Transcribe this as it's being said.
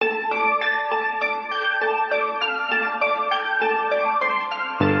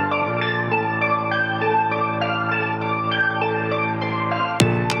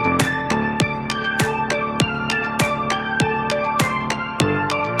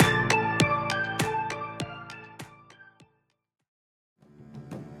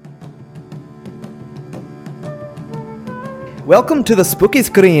Welcome to the spooky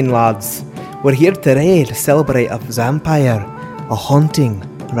screen, lads. We're here today to celebrate a vampire, a haunting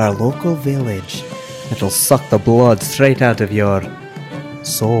in our local village. It'll suck the blood straight out of your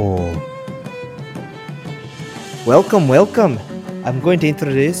soul. Welcome. I'm going to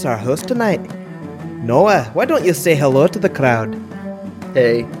introduce our host tonight. Noah, why don't you say hello to the crowd?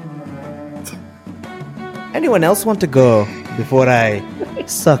 Hey. Anyone else want to go before I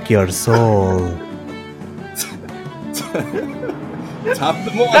suck your soul? Top of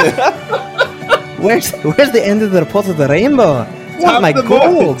the morning. Where's the end of the pot of the rainbow? Top my of the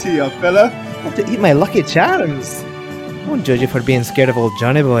morning gold? to you, fella. I have to eat my Lucky Charms. I won't judge you for being scared of old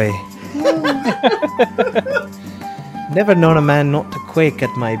Johnny Boy. Never known a man not to quake at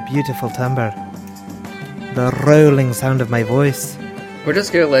my beautiful timbre. The rolling sound of my voice. We're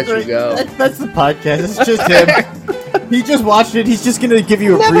just gonna let you go. That's the podcast. It's just him. He just watched it. He's just gonna give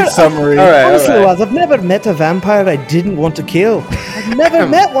you a brief summary. All right. Honestly, lads, I've never met a vampire I didn't want to kill. I've never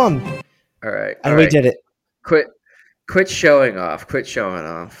met one. All right. And we did it. Quit showing off.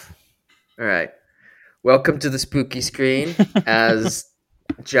 All right. Welcome to the spooky screen as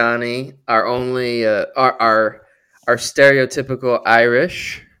Johnny, our only our stereotypical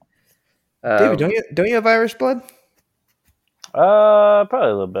Irish. David, don't you have Irish blood? Probably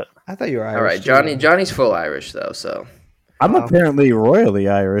a little bit. I thought you were Irish. All right, Johnny's full Irish though, so. I'm apparently royally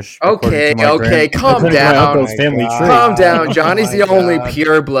Irish. Okay, calm according to my down. uncle's family tree. Calm down. Johnny's the only God.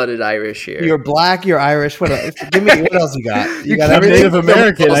 pure-blooded Irish here. You're black, you're Irish. What else? Give me what else you got? You got I'm everything? Native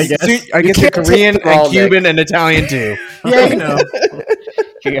American, I guess. I guess You you're can't Korean take them all, and Cuban and Italian too. Yeah, you know.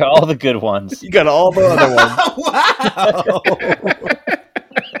 You got all the good ones. You got all the other ones. Wow.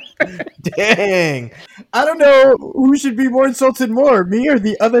 Dang. I don't know who should be more insulted more, me or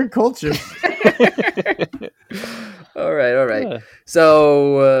the other culture. All right. Yeah.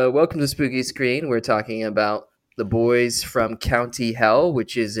 So, welcome to Spooky Screen. We're talking about The Boys from County Hell,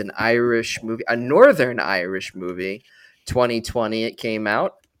 which is an Irish movie, a Northern Irish movie. 2020 it came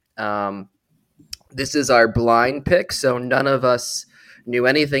out. This is our blind pick, so none of us knew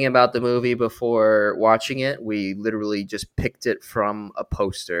anything about the movie before watching it. We literally just picked it from a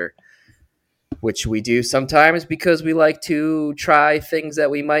poster, which we do sometimes because we like to try things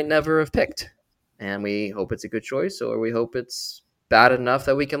that we might never have picked. And we hope it's a good choice, or we hope it's bad enough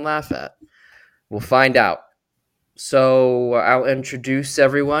that we can laugh at. We'll find out. So I'll introduce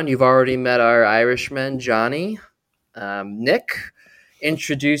everyone. You've already met our Irishman, Johnny. Nick,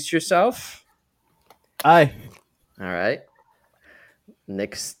 introduce yourself. Hi. All right.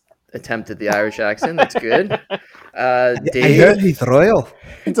 Nick's attempted the Irish accent. That's good. I Dave. heard he's royal.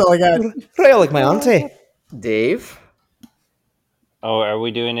 That's all I got. Royal like my auntie. Dave. Oh, are we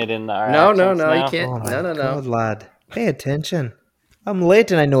doing it in our No, accents you now? can't. Oh my No. God, lad. Pay attention. I'm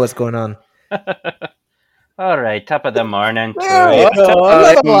late and I know what's going on. All right, top of the morning to There you. we go.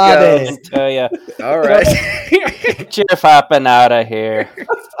 there you Laddie. To you. All right. Get your fapping out of here.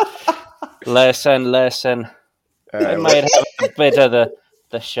 Listen. I might have a bit of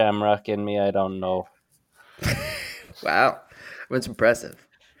the shamrock in me. I don't know. Wow. That's impressive.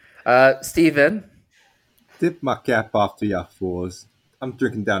 Steven. Tip my cap off to ya fools. I'm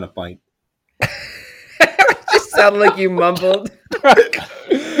drinking down a pint. Just sounded like you mumbled.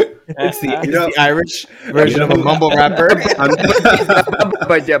 It's the Irish version of a mumble rapper.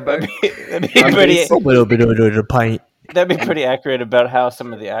 That'd be pretty accurate about how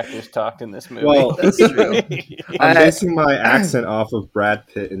some of the actors talked in this movie. Well, That's true. I'm basing my accent off of Brad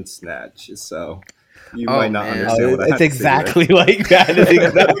Pitt in Snatch, so you Oh, might not man. understand what I have It's to exactly like that. It's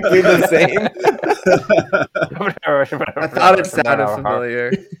exactly the same. I thought it sounded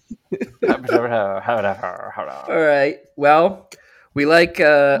familiar. All right. Well, we like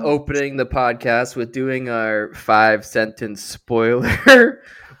opening the podcast with doing our 5-sentence spoiler,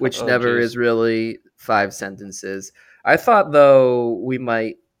 which never geez. is really 5 sentences. I thought though we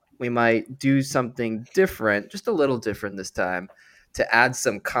might do something different, just a little different this time, to add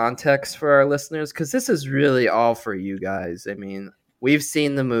some context for our listeners, because this is really all for you guys. I mean, we've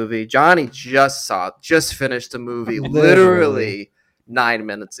seen the movie. Johnny just finished the movie literally 9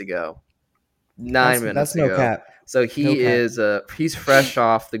 minutes ago. 9 minutes That's ago. no cap. So he's fresh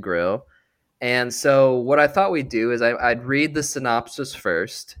off the grill. And so what I thought we'd do is I'd read the synopsis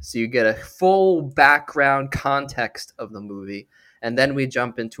first, so you get a full background context of the movie. And then we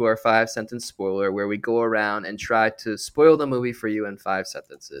jump into our 5-sentence spoiler, where we go around and try to spoil the movie for you in 5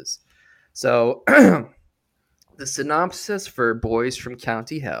 sentences. So the synopsis for Boys from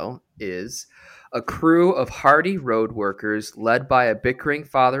County Hell is: a crew of hardy road workers led by a bickering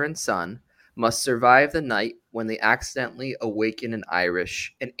father and son must survive the night when they accidentally awaken an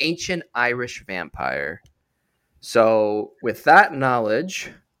ancient Irish vampire. So, with that knowledge,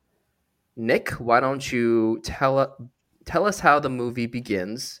 Nick, why don't you tell us how the movie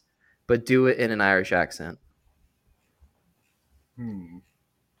begins, but do it in an Irish accent.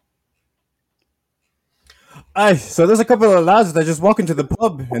 Aye, so there's a couple of lads that just walk into the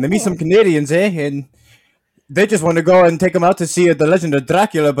pub and they meet some Canadians, and they just want to go and take them out to see the Legend of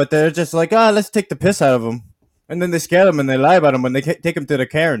Dracula, but they're just like, let's take the piss out of them. And then they scare them and they lie about them when they take them to the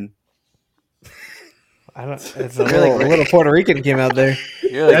cairn. I don't. It's a little Puerto Rican came out there.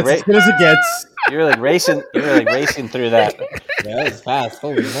 You're like, That's as good as it gets. you're like racing. You're like racing through that. Yeah, that was fast.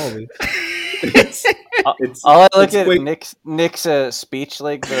 Holy moly! All I look it's at quick. Nick's speech,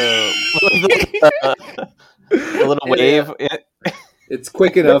 like the little wave. It's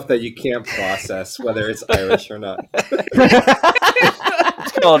quick enough that you can't process whether it's Irish or not.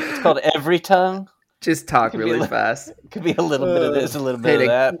 It's called every tongue. Just talk Could be really like- fast. It could be a little bit of this, a little bit Hey, of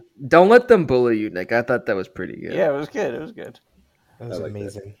that. Don't let them bully you, Nick. I thought that was pretty good. Yeah, it was good. It was good. That was I like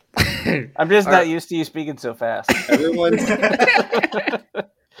amazing. I'm just All not right. used to you speaking so fast. Everyone,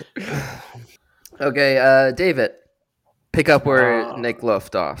 Okay, David, pick up where Oh. Nick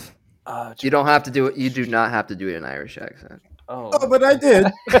left off. Oh, You don't have to do it. You do not have to do it in Irish accent. Oh, but I did.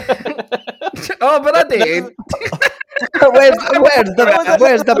 Oh, but I did.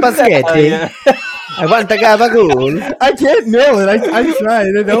 where's the paschetti? yeah. I want the gabagool. I can't nail it. I tried.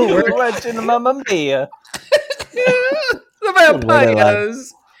 It don't work. Watching Mamma Mia. The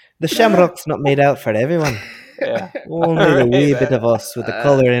vampires. The shamrock's not made out for everyone. Yeah. Only the wee bit of us with the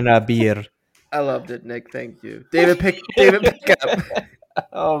colour in our beer. I loved it, Nick. Thank you, David. Pick up.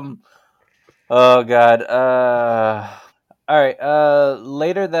 Oh God. All right.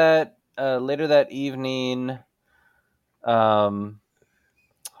 Later that evening,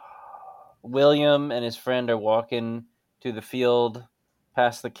 William and his friend are walking to the field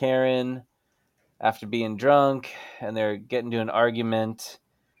past the cairn after being drunk, and they're getting into an argument.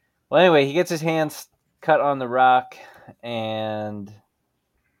 Well, anyway, he gets his hands cut on the rock, and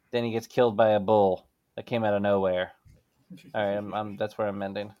then he gets killed by a bull that came out of nowhere. All right, that's where I'm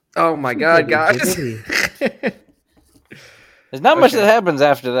ending. Oh my God, guys. There's not much that happens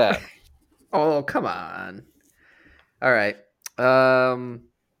after that. Oh, come on. All right.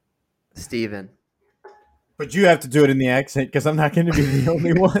 Steven. But you have to do it in the accent because I'm not going to be the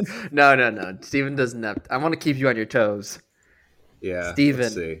only one. No. Steven doesn't have. I want to keep you on your toes. yeah. Steven.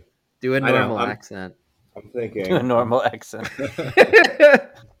 Let's see. Do a I know, normal I'm- accent. I'm A thinking. normal accent.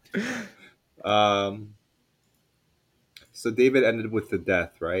 So David ended with the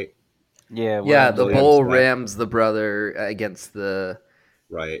death, right? Yeah. Yeah, well, the William's bull back. rams the brother against the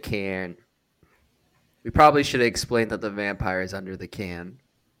Right. can. We probably should have explained that the vampire is under the can.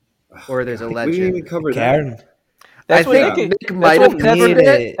 Or there's a We didn't even legend. cover that. Karen. That's I what think Nick, Nick might that's have what- that's covered what-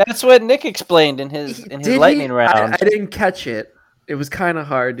 it. That's what Nick explained in his Did he? lightning round. I didn't catch it. It was kind of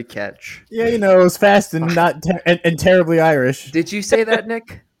hard to catch. Yeah, it was fast and not and terribly Irish. Did you say that,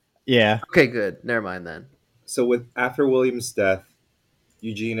 Nick? Yeah. Okay, good. Never mind then. So after William's death,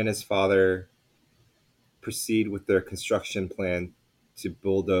 Eugene and his father proceed with their construction plan to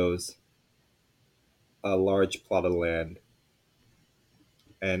bulldoze a large plot of land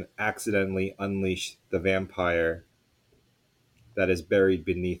and accidentally unleash the vampire that is buried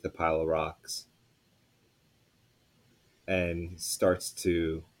beneath a pile of rocks and starts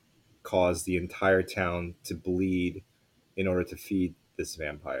to cause the entire town to bleed in order to feed this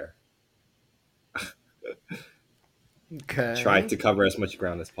vampire. Okay. Try to cover as much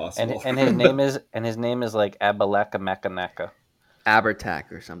ground as possible. and his name is like Abalaka Makanaka.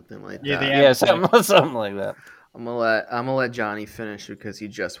 Abertac or something like Yeah, that. the Yeah, something like that. I'm gonna let Johnny finish because he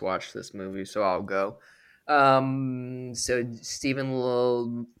just watched this movie, so I'll go. So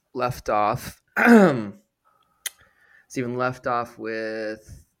Stephen left off. Stephen left off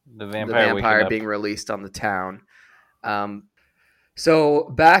with The the vampire, vampire waking being up. released on the town. So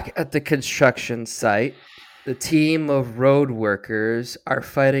back at the construction site, the team of road workers are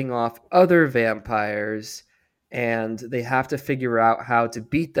fighting off other vampires, and they have to figure out how to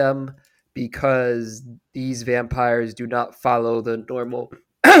beat them because these vampires do not follow the normal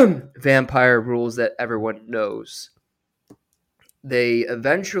vampire rules that everyone knows. They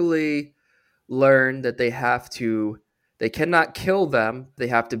eventually learn that they cannot kill them. They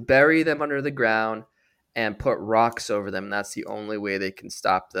have to bury them under the ground and put rocks over them. That's the only way they can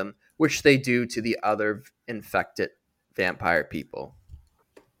stop them, which they do to the other infected vampire people.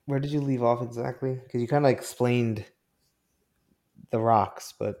 Where did you leave off exactly? Because you kind of explained the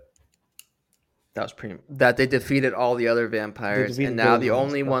rocks, but That was pretty. That they defeated all the other vampires, defeated and now the the other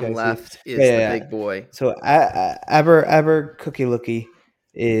only ones. one Okay, so- left is yeah, the yeah. big boy. so Aber Cookie Lookie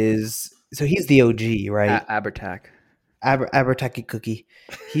is So he's the OG, right? Abertac. Abertaki Cookie.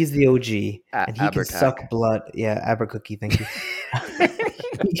 He's the OG, and he can Abertac. suck blood. Yeah, Abercookie. Thank you.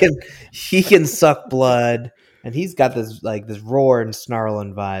 he can suck blood, and he's got this roar and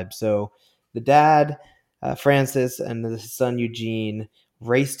snarling vibe. So the dad, Francis, and his son Eugene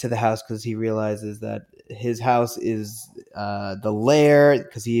race to the house because he realizes that his house is the lair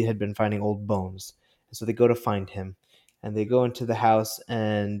because he had been finding old bones. And so they go to find him, and they go into the house,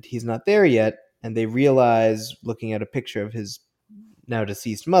 and he's not there yet. And they realize, looking at a picture of his now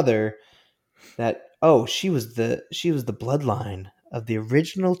deceased mother, that she was the bloodline of the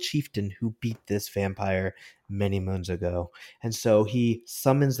original chieftain who beat this vampire many moons ago. And so he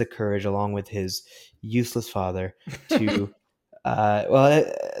summons the courage along with his useless father to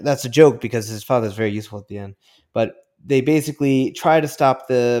that's a joke because his father's very useful at the end. But they basically try to stop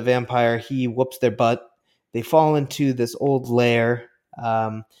the vampire. He whoops their butt. They fall into this old lair.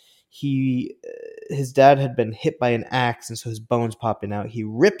 His dad had been hit by an axe, and so his bones popping out. He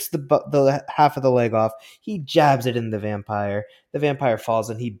rips the half of the leg off. He jabs it in the vampire. The vampire falls,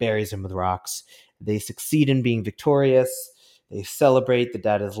 and he buries him with rocks. They succeed in being victorious. They celebrate. The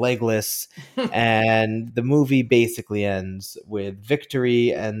dad is legless, and the movie basically ends with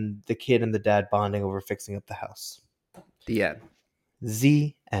victory and the kid and the dad bonding over fixing up the house. The end.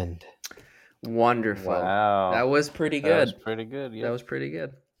 The end. Wonderful. Wow. That was pretty That good. was pretty good. Yeah. That was pretty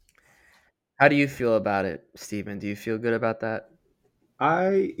good. How do you feel about it, Stephen? Do you feel good about that?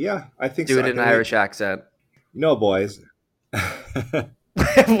 I think Do so. it in an Irish accent. No, boys.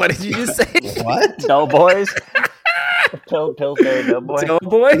 What did you just say? What? Doughboys. Pillsbury Doughboy.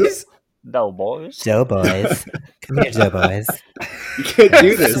 Doughboys? Doughboys. Doughboys. Come here, Doughboys. You can't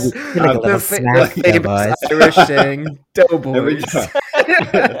do this. You're like a little The snack, famous Doughboys. Irish saying, Every Doughboys.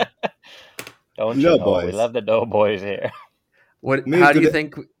 time. Don't you No, know? boys. We love the Doughboys here. How do you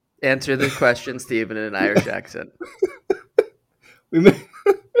think? Answer the question, Stephen, in an Irish accent. We may-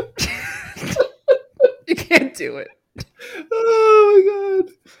 You can't do it. Oh my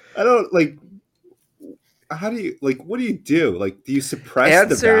god! I don't like. How do you like? What do you do? Like, do you suppress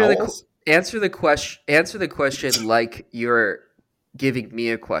the vowels? Answer the question like you're giving me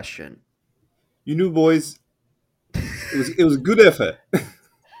a question. You knew, boys. It was a good effort.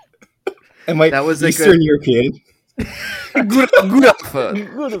 Am I That was a Eastern good- European? Good effort.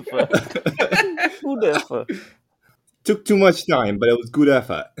 Good effort. Took too much time, but it was good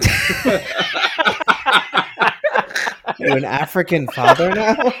effort. You're an African father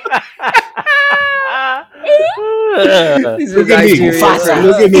now? These Look are at me, Nigerian. Mufasa.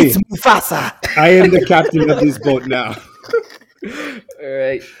 Look at me. It's Mufasa. I am the captain of this boat now. All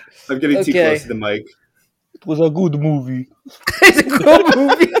right. I'm getting too Okay. close to the mic. It was a good movie. It's a good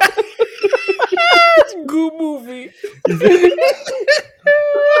movie. It's a good movie.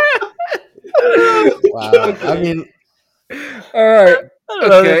 Wow. I mean, All right. I don't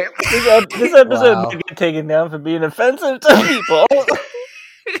know, Okay. This episode Wow. might get taken down for being offensive to people.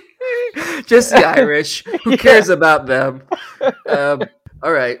 Just the Irish. Who cares about them? All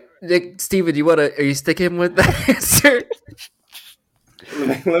right. Nick, Steven, are you sticking with that answer?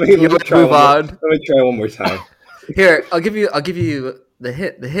 Let You me wanna try move on? Let me try one more time. Here, I'll give you the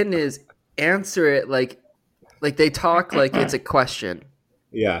hint. The hint is answer it like they talk like it's a question.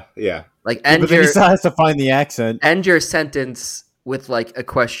 Yeah. Like But end then he your still has to find the accent. end your sentence with like a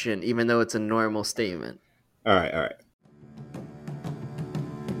question, even though it's a normal statement. All right.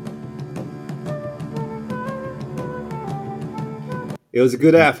 It was a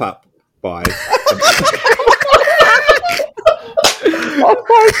good F up, boys. Oh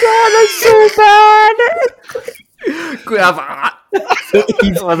my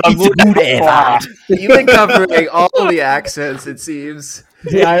god, You've been covering all the accents, it seems.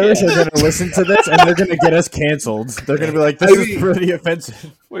 The Irish are going to listen to this and they're going to get us canceled. They're going to be like, this is pretty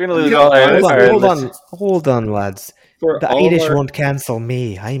offensive. We're gonna lose You know, all our hold on, lads. For The all of Irish our- won't cancel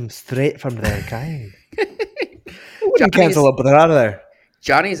me. I'm straight from their kind. Wouldn't Johnny's- cancel a brother.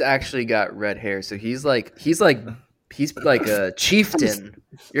 Johnny's actually got red hair, so he's like a chieftain.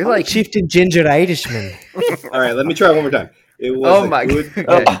 You're like Chieftain Ginger Irishman. All right, let me try one more time. It was Oh a my good.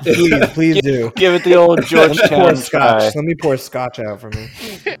 God. Please do. Give it the old Let me Georgetown pour scotch. try. Let me pour scotch out for me.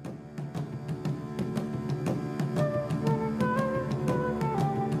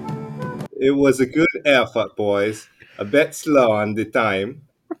 It was a good effort, boys. A bit slow on the time.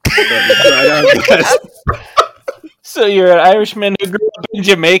 But we tried our best. So you're an Irishman who grew up in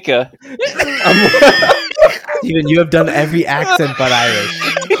Jamaica. Steven, you have done every accent but Irish.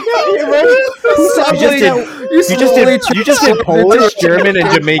 You just did Polish, German, and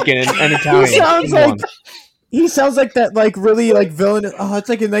Jamaican and Italian. sounds in like- one. He sounds like that, like really, like villain. Oh, it's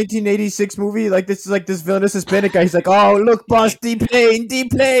like a 1986 movie. Like this is like this villainous Hispanic guy. He's like, "Oh, look, boss, D-plane,"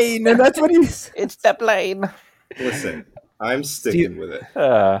 and that's what he's. It's the plane. Listen, I'm sticking with it.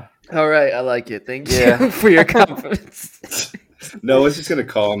 All right, I like it. Thank Yeah. you for your confidence. Noah's just gonna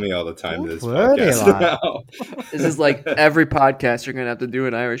call me all the time to this Wordy podcast lad. now. This is like every podcast you're gonna have to do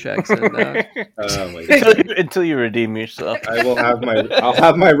an Irish accent now. Oh my god! Until you redeem yourself. I'll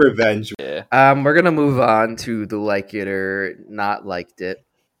have my revenge. Yeah. We're gonna move on to the like it or not liked it,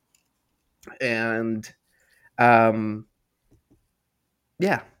 and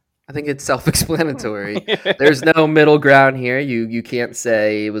yeah, I think it's self-explanatory. There's no middle ground here. You can't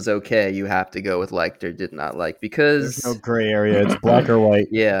say it was okay. You have to go with liked or did not like because There's no gray area. It's black or white.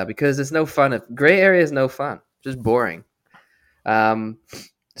 yeah, because it's no fun. Gray area is no fun. Just boring.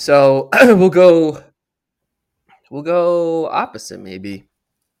 So we'll go opposite maybe.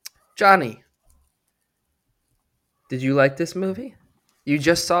 Johnny, did you like this movie? You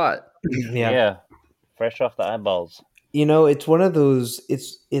just saw it. Yeah. Fresh off the eyeballs. You know, it's one of those.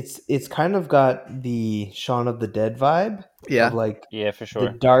 It's kind of got the Shaun of the Dead vibe. Yeah. Of like Yeah, for the sure.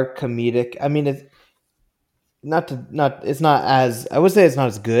 dark comedic. I mean, it's it's not as, I would say it's not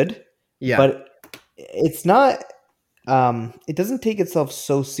as good. Yeah. But it's not. It doesn't take itself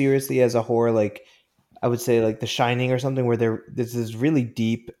so seriously as a horror, like I would say, like The Shining or something, where there's this really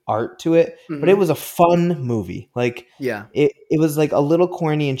deep art to it. But it was a fun movie. Like yeah. it was like a little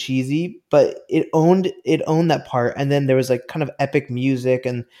corny and cheesy, but it owned that part. And then there was like kind of epic music,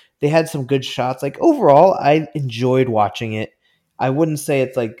 and they had some good shots. Like overall, I enjoyed watching it. I wouldn't say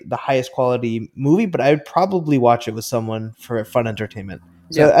it's like the highest quality movie, but I would probably watch it with someone for fun entertainment.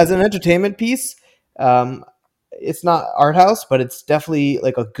 So Yeah. as an entertainment piece, it's not art house, but it's definitely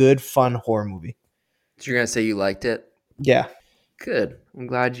like a good, fun horror movie. So you're gonna say you liked it? Yeah. Good. I'm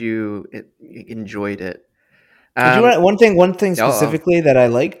glad you enjoyed it. Did you want one thing specifically that I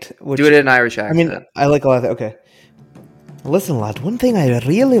liked? Which, do it in Irish I accent. mean, I like a lot of okay. Listen, lad. One thing I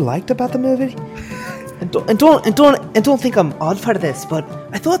really liked about the movie, and don't think I'm odd for this, but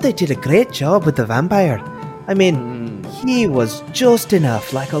I thought they did a great job with the vampire. I mean, he was just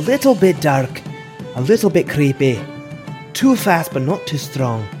enough, like a little bit dark, a little bit creepy, too fast but not too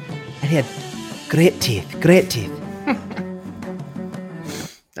strong, and he had great teeth.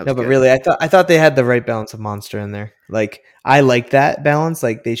 That was No, but good. really, I thought they had the right balance of monster in there. Like, I like that balance.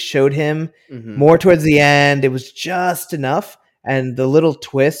 Like, they showed him Mhm. more towards the end. It was just enough, and the little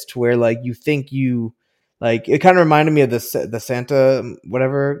twist where like you think you like it kind of reminded me of the Santa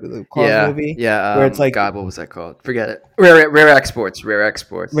whatever the Claus movie. Yeah, where it's like God, what was that called? Forget it. Rare exports. Rare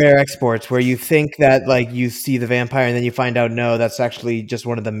Exports, where you think that like you see the vampire and then you find out no, that's actually just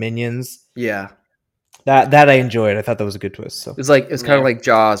one of the minions. Yeah, That I enjoyed. I thought that was a good twist. So it's kind of like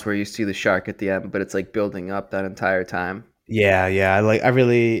Jaws, where you see the shark at the end, but it's like building up that entire time. yeah,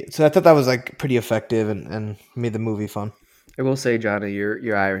 so I thought that was like pretty effective and made the movie fun. I will say, Johnny,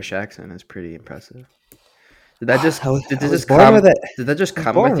 your Irish accent is pretty impressive. Did that just I was just born come with it. Did that just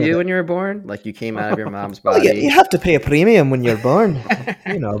come born with with you it. when you were born? Like you came out of your mom's Well, body? you have to pay a premium when you're born,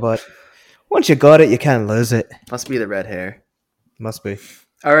 you know. But once you got it, you can't lose it. Must be the red hair. Must be.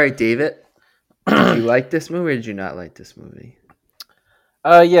 All right, David. Did you like this movie or did you not like this movie?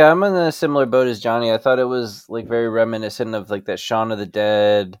 Yeah, I'm in a similar boat as Johnny. I thought it was like very reminiscent of like that Shaun of the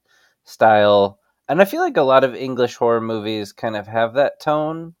Dead style. And I feel like a lot of English horror movies kind of have that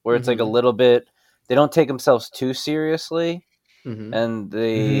tone where it's like a little bit, they don't take themselves too seriously Mm-hmm. and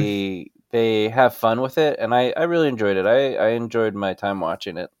they have fun with it. And I really enjoyed it. I enjoyed my time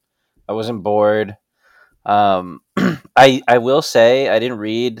watching it. I wasn't bored. I will say I didn't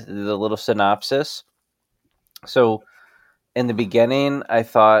read the little synopsis. So in the beginning, I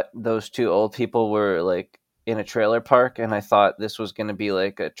thought those two old people were like in a trailer park, and I thought this was going to be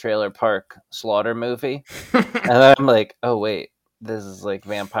like a trailer park slaughter movie. And then I'm like, oh wait, this is like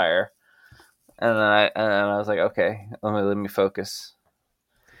vampire. And then I was like, okay, let me focus.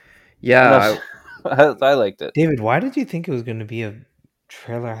 Yeah, I liked it. David, why did you think it was going to be a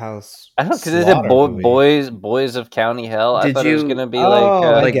trailer house? I don't know because it's a slaughter movie? boys of County Hell. I Did thought it was you- going to be Oh,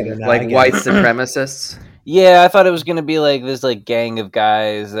 like like get it now, I like get white it. supremacists. yeah, I thought it was going to be like this like gang of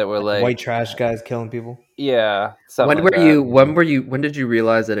guys that were like White trash guys killing people. yeah. When Something were like that. you? When did you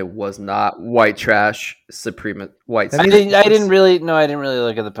realize that it was not white trash white? That I means- didn't really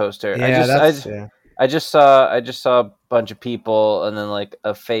look at the poster. I just saw a bunch of people and then like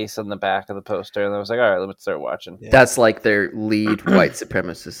a face on the back of the poster, and I was like, all right, let's start watching. Yeah. That's like their lead white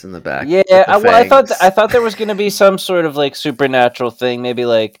supremacist in the back. Yeah, with the I fangs. thought there was going to be some sort of like supernatural thing, maybe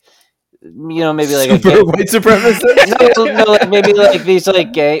like maybe like a Super gay. white supremacist. No, like maybe like these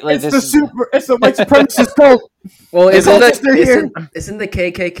like gay, like It's this. it's the white supremacist cult. Well, The cultists are here. isn't the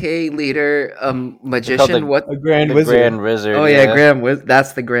KKK leader magician? the- What? A grand The wizard. Grand Wizard. Oh yeah,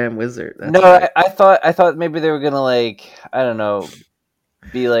 that's the Grand Wizard. That's No, right. I thought maybe they were gonna like, I don't know,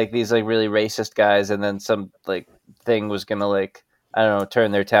 be like these like really racist guys, and then some like thing was gonna like, I don't know,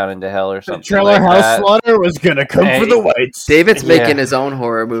 turn their town into hell or The something. Trailer like House that. Slaughter was gonna come Hey, for the whites. David's Yeah. making his own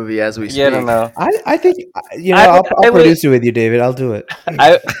horror movie as we speak. Yeah, I don't know. I think I I'll would- produce it with you, David. I'll do it.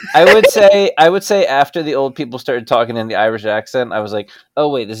 I would say after the old people started talking in the Irish accent, I was like, oh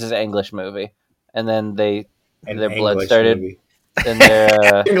wait, this is an English movie, and then their blood English started. movie. Then their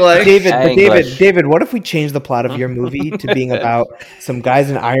Like, David, what if we change the plot of your movie to being about some guys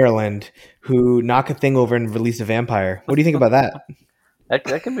in Ireland who knock a thing over and release a vampire? What do you think about that? that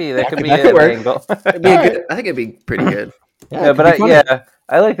could be That an could work. angle. it'd be a good, I think it'd be pretty good. Yeah, but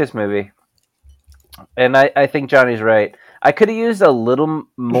I like this movie, and I think Johnny's right. I could have used a little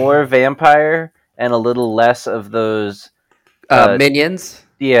more vampire and a little less of those. Minions.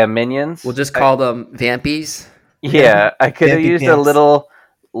 Yeah, minions. We'll just call them vampies. Yeah, I could have Vampy used a vamps. little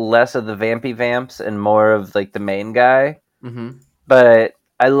less of the vampy vamps and more of like the main guy. Mm-hmm. But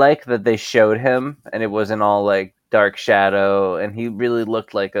I like that they showed him, and it wasn't all like dark shadow, and he really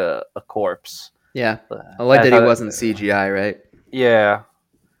looked like a corpse. Yeah, I like that he thought- wasn't CGI, right? Yeah,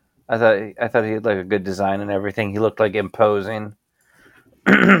 I thought he had like a good design and everything. He looked like imposing.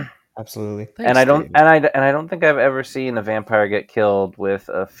 Absolutely. And I don't think I've ever seen a vampire get killed with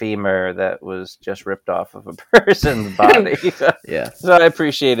a femur that was just ripped off of a person's body. Yeah, So I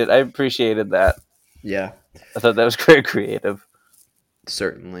appreciated that. yeah, I thought that was very creative.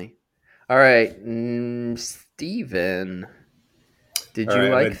 certainly. All right, Steven, did All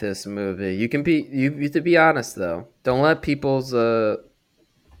you right, like this movie? You can be you have to be honest though. Don't let people's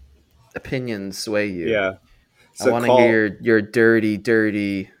opinions sway you. Yeah. I want to hear your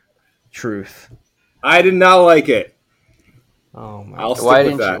dirty truth. I did not like it. Oh my! I'll stick Why with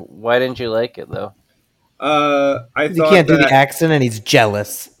didn't that. you? Why didn't you like it though? I He thought can't do that, the accent, and he's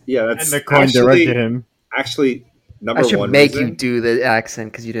jealous. Yeah, And that's the coin directed him. actually number I should one make reason. you do the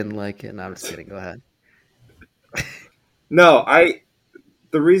accent because you didn't like it. No, I'm just kidding. Go ahead. No,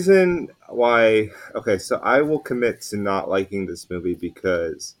 the reason why. Okay, so I will commit to not liking this movie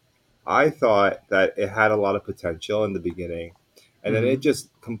because I thought that it had a lot of potential in the beginning, and then it just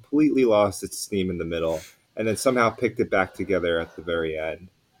completely lost its steam in the middle, and then somehow picked it back together at the very end.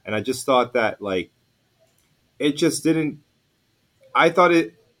 And I just thought that like it just didn't. I thought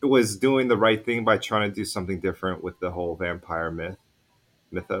it was doing the right thing by trying to do something different with the whole vampire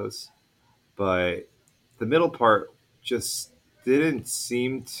mythos, but the middle part just didn't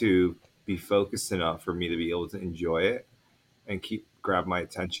seem to be focused enough for me to be able to enjoy it and grab my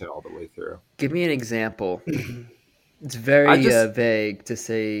attention all the way through. Give me an example. It's very I just- vague to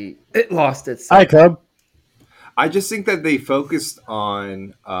say it lost its. Hi, Cub. I just think that they focused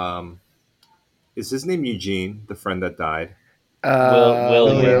on is his name Eugene, the friend that died?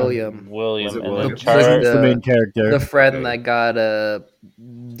 William, Was it and William? then Charles. He's the the- main character. the friend Okay. that got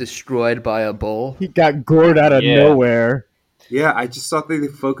destroyed by a bull. He got gored out of Yeah. nowhere. Yeah, I just thought they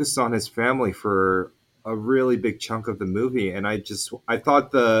focused on his family for a really big chunk of the movie, and I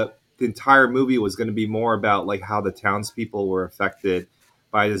thought the entire movie was going to be more about like how the townspeople were affected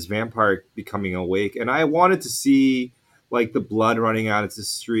by this vampire becoming awake, and I wanted to see like the blood running out into the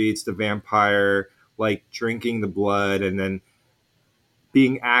streets, the vampire like drinking the blood, and then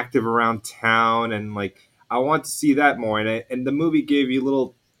being active around town, and like I want to see that more. And the movie gave you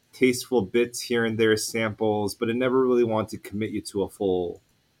little tasteful bits here and there, samples, but it never really wanted to commit you to a full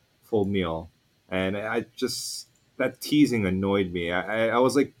meal. And I just that teasing annoyed me. I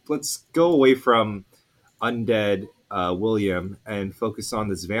was like, let's go away from undead William and focus on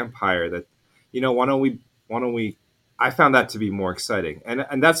this vampire. That why don't we? I found that to be more exciting,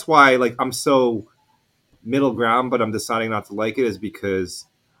 and that's why like I'm so middle ground, but I'm deciding not to like it is because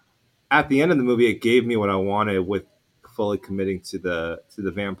at the end of the movie, it gave me what I wanted with fully committing to the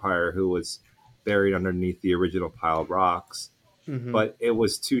vampire who was buried underneath the original pile of rocks. Mhm. But it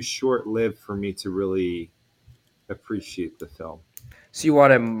was too short lived for me to really appreciate the film. So you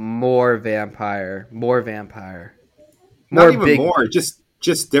wanted more vampire, Not even big, more,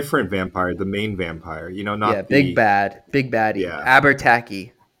 just different vampire, the main vampire. Not yeah, the, big baddie, Yeah.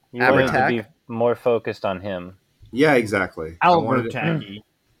 Abertacky. You wanted to Abertac? be more focused on him. Yeah, exactly. I wanted it- Albertaggy.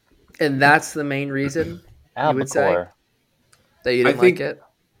 And that's the main reason You would say? Albacore. that you I didn't like think- it.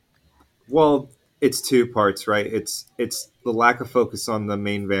 Well, it's two parts, right? It's the lack of focus on the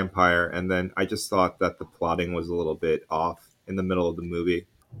main vampire, and then I just thought that the plotting was a little bit off in the middle of the movie.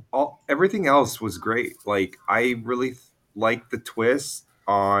 everything else was great. Like I really liked the twist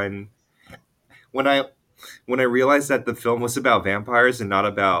on when I realized that the film was about vampires and not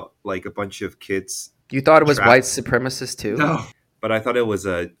about like a bunch of kids You thought it was white trapped. supremacist too? No. But I thought it was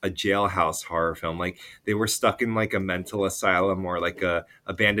a jailhouse horror film. Like they were stuck in like a mental asylum or like a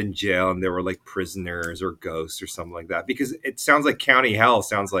abandoned jail, and they were like prisoners or ghosts or something like that. Because it sounds like county hell.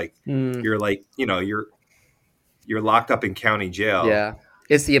 Sounds like Mm, you're like you're locked up in county jail. yeah.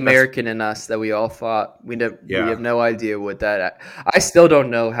 It's the American in us that we all thought. We Yeah. have no idea what that. I still don't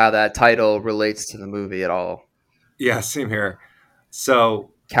know how that title relates to the movie at all. Yeah, same here. So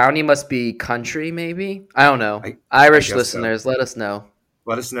County must be country, maybe. I don't know. I Irish guess so. listeners, let us know.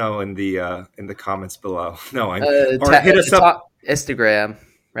 Let us know in the comments below. No, Or hit us up. Instagram,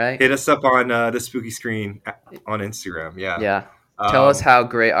 right? Hit us up on the Spooky Screen on Instagram. Yeah. Yeah. Tell us how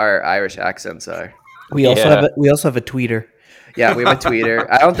great our Irish accents are. We also Yeah. have a tweeter. Yeah, we have a tweeter.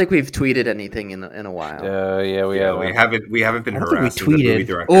 I don't think we've tweeted anything in a while. Yeah, we have. We haven't been I don't think we harassing the movie tweeted.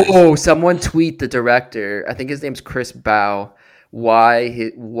 director. Oh, someone tweet the director. I think his name's Chris Bow.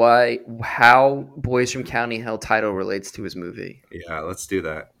 How Boys from County Hell title relates to his movie. Yeah, let's do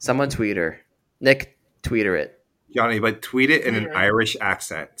that, Someone tweet her. Nick, tweeter it. Johnny. But tweet it in an Irish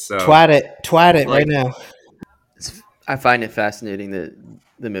accent. So Twat it Like- right now. I find it fascinating that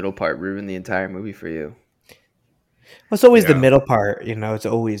the middle part ruined the entire movie for you. Well, it's always the Yeah. middle part, It's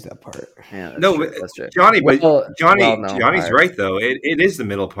always that part. Yeah, that's No, true, but that's true. Johnny, but Well, well-known Johnny's part. right though. It is the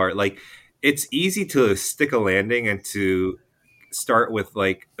middle part. Like it's easy to stick a landing and to start with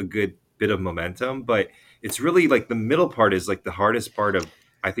like a good bit of momentum, but it's really like the middle part is like the hardest part of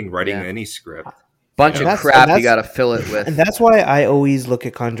I think writing Yeah. any script. Bunch And of that's- crap and you that's- got to fill it with. And that's why I always look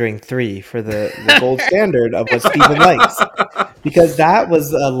at Conjuring 3 for the gold standard of what Steven likes. Because that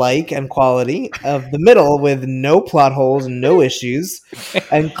was a like and quality of the middle with no plot holes, no issues,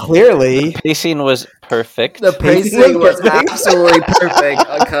 and clearly Pacing was perfect. The Pacing pacing was was perfect. absolutely perfect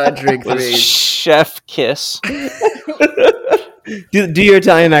on Conjuring was 3. chef kiss. do your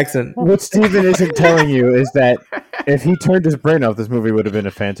Italian accent. What Steven isn't telling you is that if he turned his brain off, this movie would have been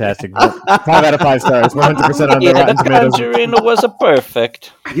a fantastic 5 out of 5 stars, 100% on the Yeah, the Rotten Tomatoes. Conjuring was a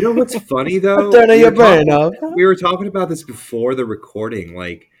perfect. You know what's funny though? Turn We your were brain talking- off. We were talking about this before the recording.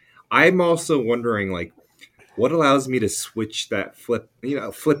 Like, I'm also wondering, like, what allows me to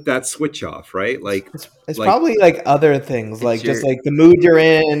flip that switch off, right? Like, It's like- probably like other things, like your- just like the mood you're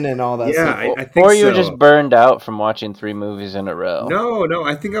in and all that yeah, stuff. I think Or you were so. just burned out from watching 3 movies in a row. No,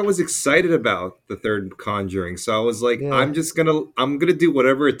 I think I was excited about the third Conjuring, so I was like, Yeah. I'm gonna do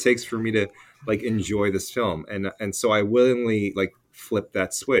whatever it takes for me to like enjoy this film, and so I willingly like flipped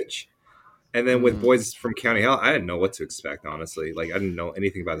that switch. And then with Boys from County Hell, I didn't know what to expect. Honestly, like I didn't know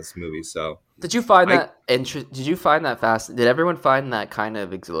anything about this movie, so Did you find I- that Did you find that fast? Did everyone find that kind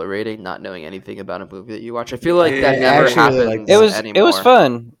of exhilarating, not knowing anything about a movie that you watch? I feel like Yeah, that I never actually really happens liked It was anymore.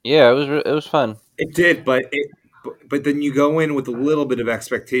 fun. Yeah, it was fun. it did. But then you go in with a little bit of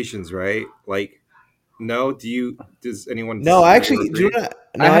expectations, right? Like, no, does anyone? No, I actually disagree? do not.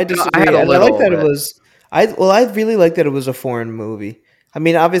 I No, I had- disagree. I had a I little like that bit. it was. I really like that it was a foreign movie. I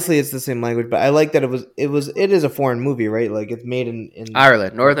mean, obviously it's the same language, but I like that it is a foreign movie, right? Like it's made in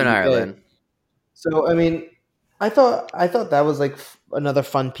Ireland, Northern UK. Ireland. So I mean, I thought that was like another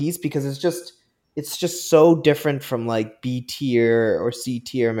fun piece because it's just so different from like B tier or C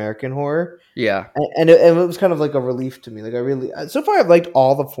tier American horror, Yeah, and it was kind of like a relief to me. Like I really, so far I've liked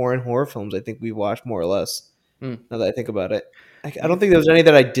all the foreign horror films I think we've watched more or less. Hmm. Now that I think about it, I don't think there was any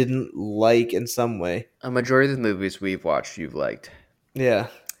that I didn't like in some way. a majority of the movies we've watched, you've liked, Yeah,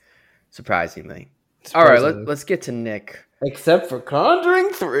 surprisingly. All right, surprisingly. let's get to Nick. Except for Conjuring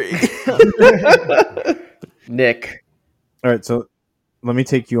 3. Nick, All right, so let me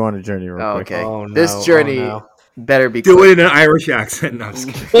take you on a journey real oh, quick. okay. Oh, no. This journey Oh, no. better be Do quick. it in an Irish accent. No, I'm just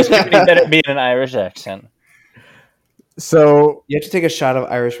kidding. It better be in an Irish accent. So You have to take a shot of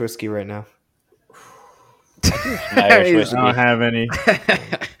Irish whiskey right now. An Irish He's- whiskey. I don't have any.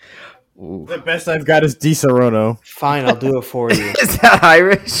 Ooh. The best I've got is Di Serono. Fine, I'll do it for you. Is that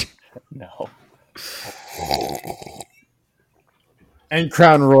Irish? No. And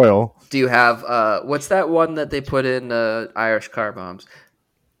Crown Royal. Do you have what's that one that they put in Irish car bombs?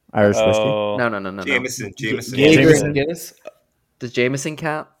 Irish whiskey. Oh, No. Jameson. Jameson. Guinness. Does Jameson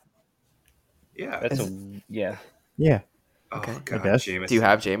count? Yeah. That's yeah. Yeah, Oh Okay. God, guess. Jameson. Do you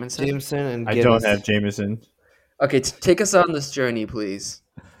have Jameson? Jameson and I Guinness. don't have Jameson. Okay, take us on this journey, please.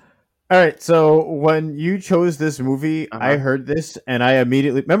 All right, so when you chose this movie, I heard this and I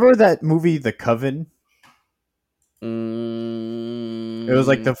immediately remember that movie, The Coven. It It was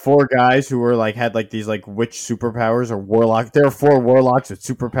like the 4 guys who were like had like these like witch superpowers or warlock. There were 4 warlocks with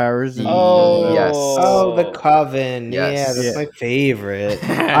superpowers. And, Yes. Oh, the Coven. Yes. Yeah, that's Yeah. my favorite.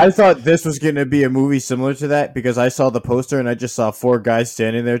 I thought this was going to be a movie similar to that because I saw the poster and I just saw 4 guys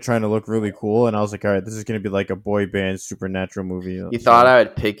standing there trying to look really cool, and I was like, all right, this is going to be like a boy band supernatural movie. You thought I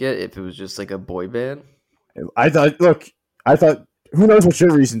would pick it if it was just like a boy band? I thought. Who knows what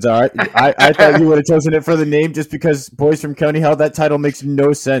your reasons are? I thought you would have chosen it for the name just because Boys from County Hell. That title makes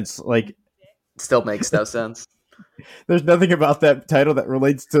no sense. Like, Still makes no sense. there's nothing about that title that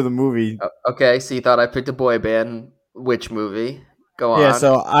relates to the movie. Okay, so you thought I picked a boy band. Which movie? Go on. Yeah,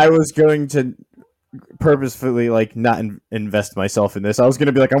 so I was going to purposefully like not invest myself in this. I was going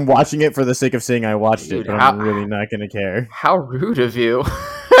to be like, I'm watching it for the sake of saying I watched Dude, it, but I'm really not going to care. How rude of you.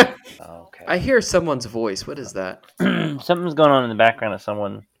 Okay. I hear someone's voice. What is that? Something's going on in the background of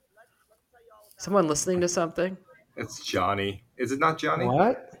someone. Someone listening to something? It's Johnny. Is it not Johnny?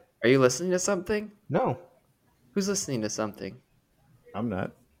 What? Are you listening to something? No. Who's listening to something? I'm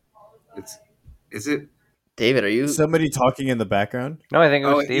not. Is it? David, are you? Somebody talking in the background? No, I think it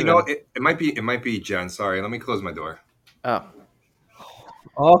was Oh, Steven. you know, it might be Jen. Sorry, let me close my door. Oh.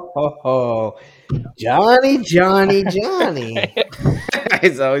 Oh, ho, ho. Johnny.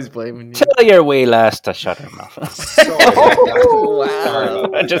 He's always blaming you. Tell your way last to shut her mouth. Sorry, Wow. Sorry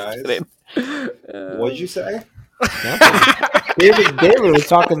about that, Just guys. kidding. What'd you say? David was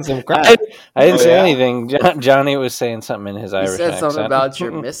talking some crap. I didn't Oh, say yeah? anything. Johnny was saying something in his He Irish said accent. something about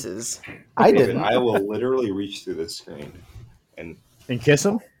your missus. I David, didn't. I will literally reach through this screen and And kiss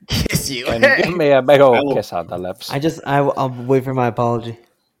him? Kiss you. And give me a big I old will- kiss on the lips. I'll wait for my apology.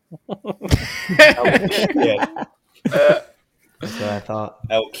 yeah, That's what I thought.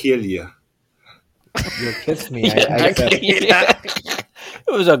 I'll kill you. You'll kiss me. I Okay, accept. yeah.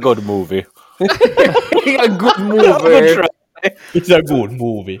 It was a good movie. A good Good mover. try. It's a good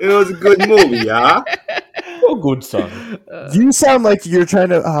movie. It was a good movie, yeah. Oh, good son. You sound like you're trying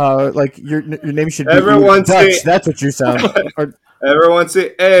to, like your name should be Everyone Dutch. say- That's what you sound. Or, Everyone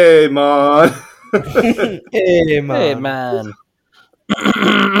say, "Hey, man." Hey, man. Hey, man.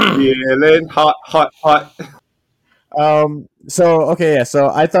 Feeling hot. So okay, yeah. So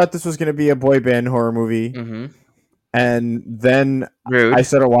I thought this was gonna be a boy band horror movie, Mm-hmm. and then Rude. I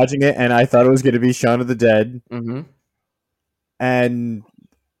started watching it, and I thought it was gonna be Shaun of the Dead, Mm-hmm. and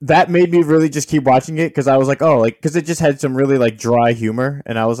that made me really just keep watching it because I was like, oh, like because it just had some really like dry humor,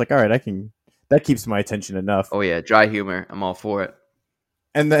 and I was like, all right, that keeps my attention enough, Oh yeah, dry humor. I'm all for it.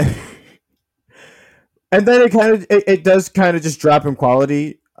 and then it does kind of just drop in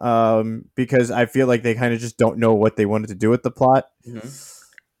quality, because I feel like they kind of just don't know what they wanted to do with the plot.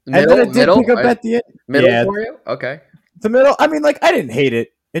 Mm-hmm. And then it did pick up at the end. middle Yeah. for you? Okay. The middle. I mean, like I didn't hate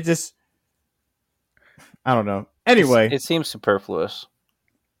it. It just, I don't know. Anyway, It seems superfluous.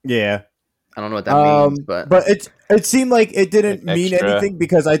 yeah. I don't know what that means, but it seemed like it didn't Like mean extra. anything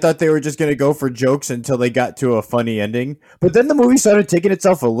because I thought they were just gonna go for jokes until they got to a funny ending. But then the movie started taking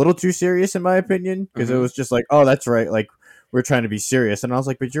itself a little too serious, in my opinion, because it Mhm. was just like, oh, that's right, like we're trying to be serious, and I was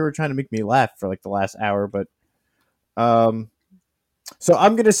like, but you were trying to make me laugh for like the last hour. But, so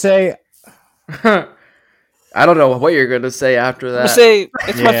I'm gonna say, I don't know what you're gonna say after I'm that. gonna say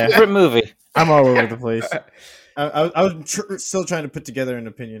it's my Yeah. favorite movie. I'm all over the place. I was still trying to put together an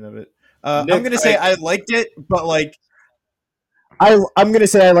opinion of it. I'm Nick, gonna say I liked it, but like, I'm gonna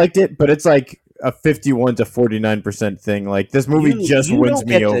say I liked it, but it's like a 51 to 49% thing. Like this movie just wins don't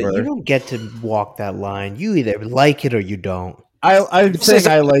me get over. you don't get to walk that line. You either like it or you don't. I'm saying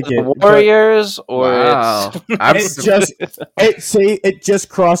I like it. The but Warriors, or Wow. it's it just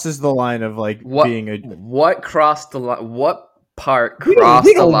crosses the line of like What? being a. What crossed the line? What part We crossed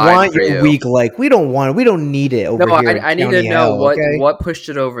the don't line want for your you? weak like. We don't need it over No, here. I need to County know Hell, okay? what pushed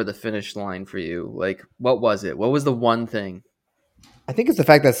it over the finish line for you. Like, what was it? What was the one thing? I think it's the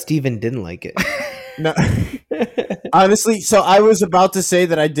fact that Steven didn't like it. No, honestly, so I was about to say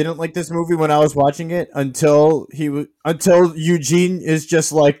that I didn't like this movie when I was watching it until Eugene is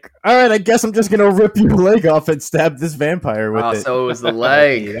just like, all right, I guess I'm just gonna rip your leg off and stab this vampire with Oh, it. so it was the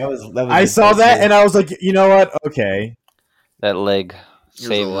leg. that was I saw that and I was like, you know what? Okay. that leg It was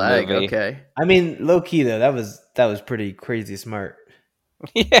saved the the leg. movie. Okay. I mean, low key though, that was pretty crazy smart.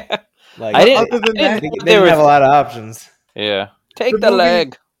 Yeah, Like I didn't. Other than I that, didn't they think didn't have a lot of options. Yeah, take The the, movie-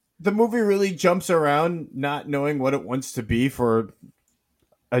 leg. the movie really jumps around not knowing what it wants to be for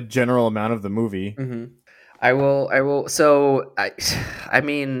a general amount of the movie. hmm I will. So I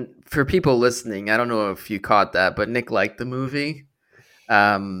mean, for people listening, I don't know if you caught that, but Nick liked the movie.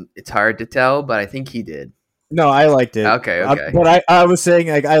 It's hard to tell, but I think he did. No, I liked it. Okay, okay. But I was saying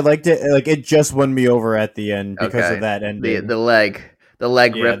like I liked it. Like it just won me over at the end because Okay. of that ending. The leg. The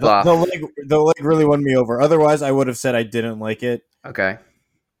leg Yeah, rip the, off. the leg really won me over. Otherwise, I would have said I didn't like it. Okay.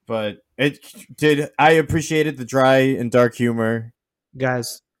 But it did. I appreciated the dry and dark humor.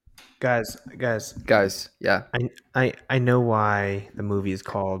 Guys, Guys, yeah. I know why the movie is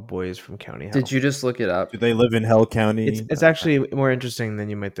called Boys from County Hell. Did you just look it up? Do they live in Hell County? It's actually more interesting than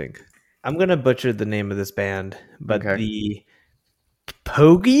you might think. I'm gonna butcher the name of this band, but Okay. the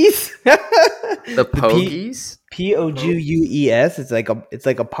Pogies, The Pogies? Pogues. It's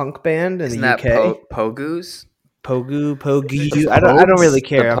like a punk band in Isn't the that UK. Pogoos? Pogu. I don't really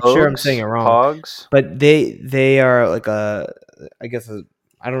care. I'm sure I'm saying it wrong. Pogs? But they are like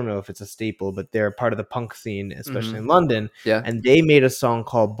I don't know if it's a staple, but they're part of the punk scene, especially in London. Yeah. And they made a song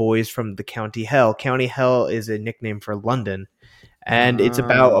called Boys from the County Hell. County Hell is a nickname for London. And it's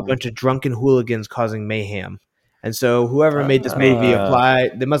about a bunch of drunken hooligans causing mayhem. And so whoever made this movie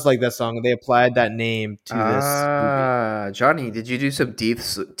they must like that song. They applied that name to this movie. Johnny, did you do some deep I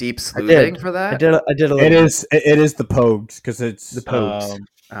sleuthing did. for that? I did a little. It is the Pogues because it's The Pogues.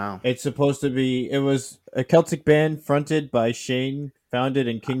 Oh. It's supposed to be. It was a Celtic band fronted by Shane, founded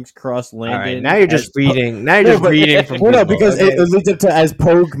in King's Cross, London. All right, now you're just reading. Now you're No, just but- reading from. Well, no, Google, because okay? it leads up to as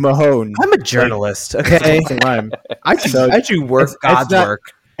Pogue Mahone. I'm a journalist. Okay, It's a rhyme. I So do work it's God's not- work.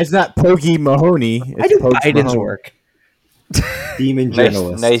 It's not Pogie Mahoney. It's I do Pogues Biden's Mahone. work. Demon Nice,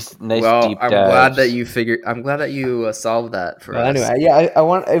 journalist. nice Well, deep I'm dives. glad that you figured. I'm glad that you solved that for Well, us. anyway, yeah, I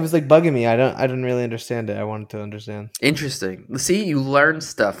want. It was like bugging me. I didn't really understand it. I wanted to understand. Interesting. See, you learn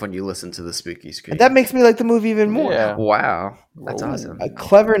stuff when you listen to the Spooky Screen. And that makes me like the movie even more. Yeah. Wow, that's Ooh. awesome. A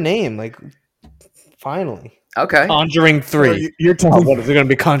clever name, like finally. Okay. Conjuring So 3. you're telling. What is it going to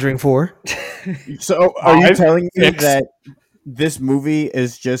be? Conjuring 4? So are you 5, telling me 6? that this movie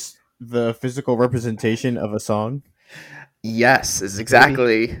is just the physical representation of a song, Yes, is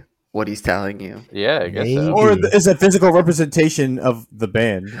exactly what he's telling you. Yeah, I guess Maybe. so. or is a physical representation of the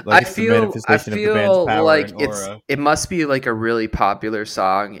band? Like I it's the feel manifestation of the band's power like and it's aura. it must be like a really popular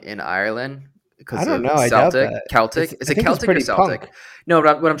song in Ireland because I don't of know. I doubt Celtic. that. Celtic. It's- Is I it think it's Celtic or pretty Celtic? punk. No,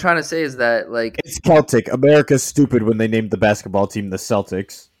 but what I'm trying to say is that like It's Celtic. America's stupid when they named the basketball team the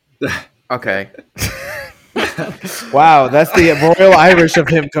Celtics. okay. Wow, that's the Royal Irish of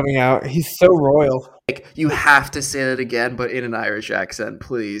him coming out. He's so royal. Like you have to say that again, but in an Irish accent,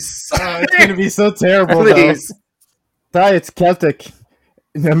 please. It's gonna be so terrible. Please. Though. It's Celtic.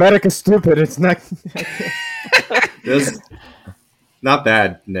 America's stupid. It's not. This not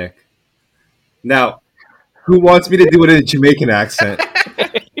bad, Nick. Now, who wants me to do it in a Jamaican accent?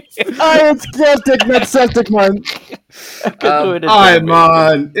 It's Celtic, not Celtic, man. Hi,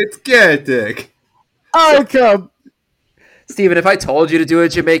 man. It's Celtic. I come. Steven, if I told you to do a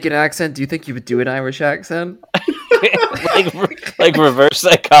Jamaican accent, do you think you would do an Irish accent? like reverse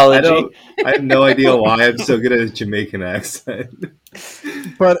psychology. I have no idea why I'm so good at a Jamaican accent.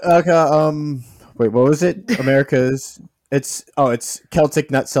 But wait, what was it? America's. It's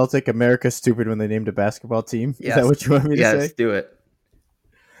Celtic, not Celtic. America's stupid when they named a basketball team. Yes. Is that what you want me to Yes, say? do it.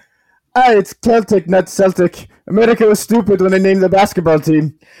 It's Celtic, not Celtic. America was stupid when they named the basketball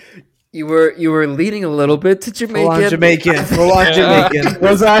team. You were leaning a little bit to Jamaican. Full on Jamaican. Full on Jamaican.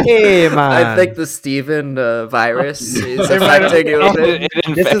 Was I? Hey, man. I think the Steven virus is affecting you a bit.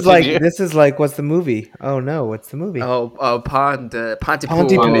 This is like what's the movie? Oh no, what's the movie? Oh, Pontypool. Pontypool.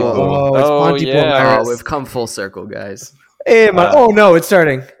 Pontypool. Oh, it's Oh, Pontypool yeah. Oh, virus. we've come full circle, guys. Hey man. Oh no, it's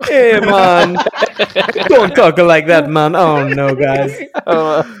starting. Hey man. Don't talk like that, man. Oh no, guys.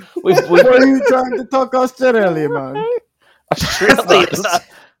 We've What are you trying to talk Australia, man? Australia is not.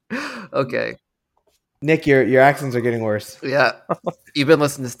 Okay. Nick, your accents are getting worse. Yeah. You've been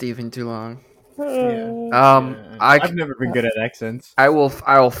listening to Steven too long. Yeah. I've never been good at accents. I will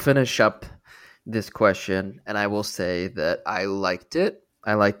finish up this question, and I will say that I liked it.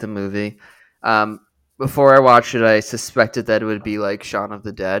 I liked the movie. Before I watched it, I suspected that it would be like Shaun of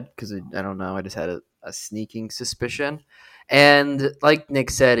the Dead because I don't know. I just had a sneaking suspicion. And like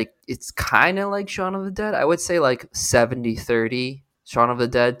Nick said, it's kind of like Shaun of the Dead. I would say like 70-30 Shaun of the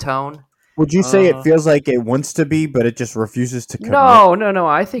Dead tone. Would you say it feels like it wants to be, but it just refuses to commit? No.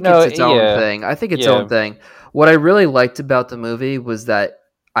 I think No, it's its own yeah. thing. I think its Yeah. own thing. What I really liked about the movie was that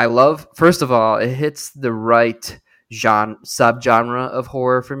first of all, it hits the right subgenre of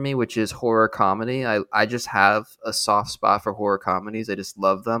horror for me, which is horror comedy. I just have a soft spot for horror comedies. I just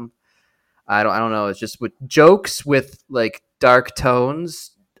love them. I don't know. It's just with jokes with like dark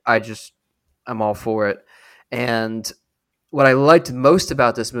tones. I'm all for it. And what I liked most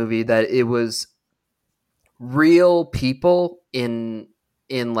about this movie that it was real people in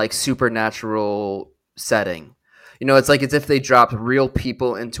like supernatural setting. You know, it's like as if they dropped real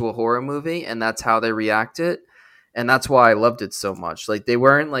people into a horror movie and that's how they reacted. And that's why I loved it so much. Like, they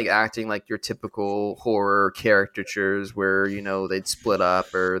weren't like acting like your typical horror caricatures where, you know, they'd split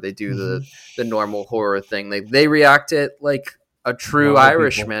up or they do the normal horror thing. They react it like a true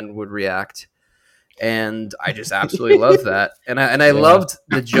Irishman would react. And I just absolutely love that. And I loved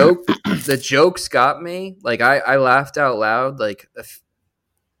the joke. The jokes got me. Like, I laughed out loud like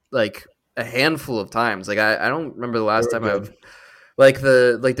a handful of times. Like, I don't remember the last time I've like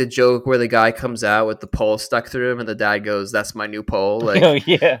the joke where the guy comes out with the pole stuck through him and the dad goes, "That's my new pole." Like, Oh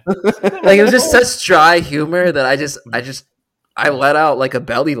yeah. like it was just such dry humor that I let out like a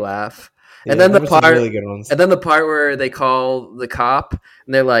belly laugh. And then the part, really good ones. and then the part where they call the cop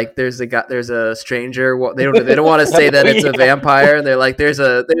and they're like, "There's a stranger." They don't want to say that it's a vampire, and they're like, "There's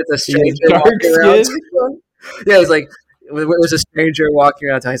a stranger walking around." Yeah, it was like it was a stranger walking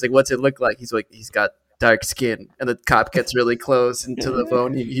around town. He's like, "What's it look like?" He's like, "He's got dark skin," and the cop gets really close into the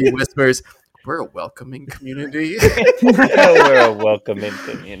phone. He whispers, "We're a welcoming community." We're a welcoming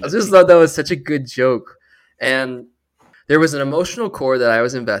community. I just thought that was such a good joke, and there was an emotional core that I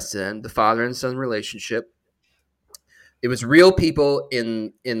was invested in, the father and son relationship. It was real people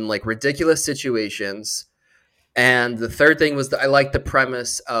in like ridiculous situations. And the third thing was that I liked the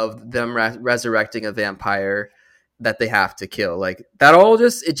premise of them resurrecting a vampire that they have to kill. Like, that all it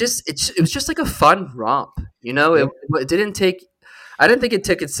was just like a fun romp, you know. It didn't take. I didn't think it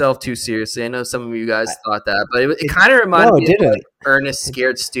took itself too seriously. I know some of you guys thought that, but it kind of reminded me of like Ernest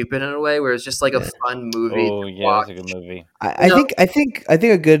Scared Stupid in a way, where it's just like a fun movie. Oh yeah, it's a good movie. I think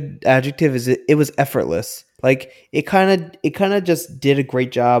a good adjective is it was effortless. Like, it kind of just did a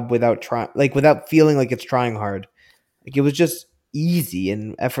great job without feeling like it's trying hard. Like, it was just easy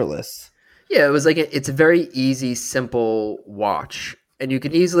and effortless. Yeah, it was like it's a very easy, simple watch, and I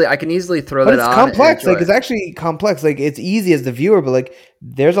can easily throw that on. It's complex. Like, it's actually complex. Like, it's easy as the viewer, but like,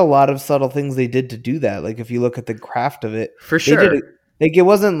 there's a lot of subtle things they did to do that. Like, if you look at the craft of it, for sure. Like, it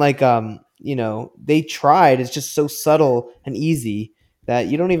wasn't like you know, they tried. It's just so subtle and easy that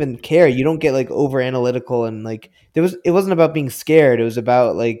you don't even care. You don't get like over analytical, and like it wasn't about being scared. It was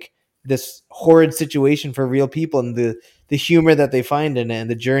about like this horrid situation for real people, and the humor that they find in it and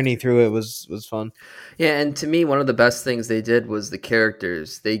the journey through it was fun. Yeah, and to me, one of the best things they did was the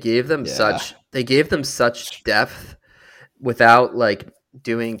characters. They gave them such depth without like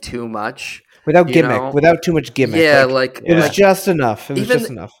doing too much. Without gimmick, without too much gimmick. Yeah, it was just enough. It was just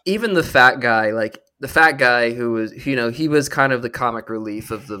enough. Even the fat guy who was, you know, he was kind of the comic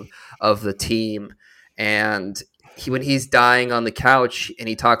relief of the team, and when he's dying on the couch and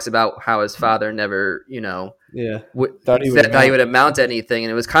he talks about how his father never, you know, thought he would amount to anything,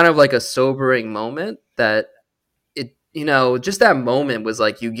 and it was kind of like a sobering moment that it, you know, just that moment was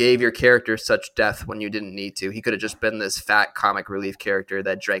like you gave your character such depth when you didn't need to. He could have just been this fat comic relief character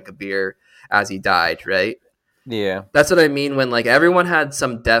that drank a beer as he died, right? Yeah. That's what I mean when like everyone had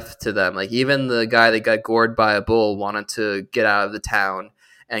some depth to them. Like, even the guy that got gored by a bull wanted to get out of the town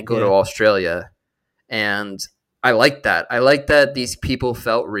and go to Australia. And I like that. I like that these people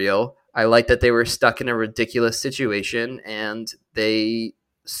felt real. I like that they were stuck in a ridiculous situation and they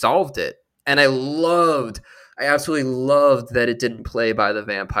solved it. And I absolutely loved that it didn't play by the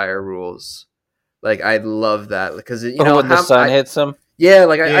vampire rules. Like, I love that because, you know, when the sun hits them. Yeah,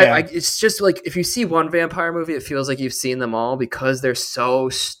 like I, it's just like if you see one vampire movie, it feels like you've seen them all because they're so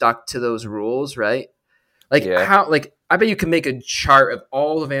stuck to those rules, right? Like how, like I bet you can make a chart of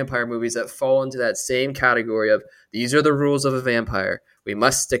all the vampire movies that fall into that same category of these are the rules of a vampire. We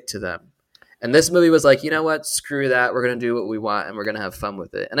must stick to them. And this movie was like, you know what? Screw that. We're gonna do what we want, and we're gonna have fun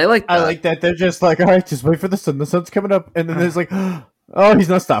with it. And I like that. They're just like, all right, just wait for the sun. The sun's coming up, and then there's like, oh, he's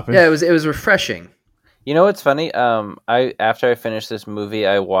not stopping. Yeah, it was refreshing. You know what's funny? After I finished this movie,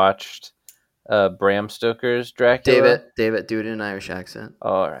 I watched Bram Stoker's Dracula. David, do it in an Irish accent.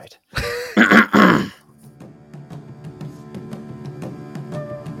 All right.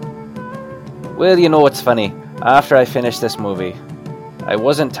 Well, you know what's funny? After I finished this movie, I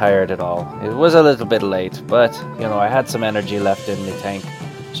wasn't tired at all. It was a little bit late, but, you know, I had some energy left in the tank.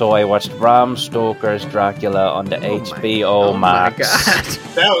 So I watched Bram Stoker's Dracula on the HBO Max. My God.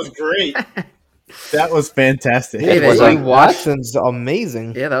 That was great. That was fantastic. David, It was like watched- Watson's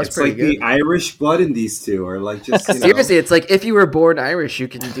amazing. Yeah, that was It's pretty like good. the Irish blood in these two are like just, you know, Seriously, it's like if you were born Irish, you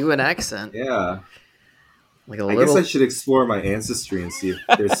can do an accent. yeah. Like a I little. guess I should explore my ancestry and see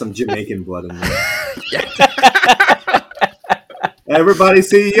if there's some Jamaican blood in there. Everybody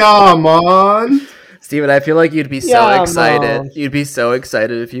say yeah, man. Steven, I feel like you'd be so Yeah, excited. Mom. You'd be so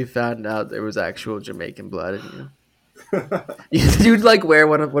excited if you found out there was actual Jamaican blood in you. You'd like wear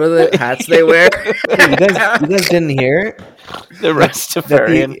one of the hats they wear. You guys didn't hear The that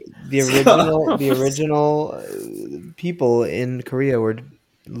Rastafarian. the original people in Korea were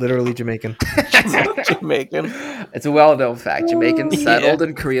literally Jamaican. Jamaican. It's a well-known fact. Jamaicans settled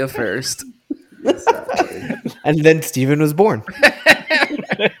in Korea first. And then Steven was born.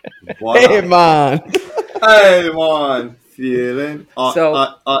 What Hey, up? man. Hey, man. Feeling.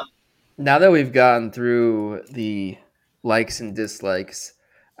 So- Now that we've gone through the likes and dislikes,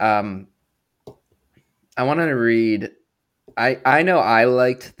 I wanted to read. I know I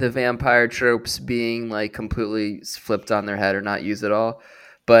liked the vampire tropes being like completely flipped on their head or not used at all,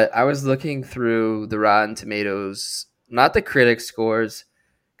 but I was looking through the Rotten Tomatoes, not the critic scores,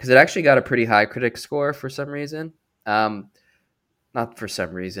 because it actually got a pretty high critic score for some reason. Not for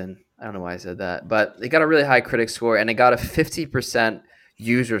some reason. I don't know why I said that, but it got a really high critic score and it got a 50%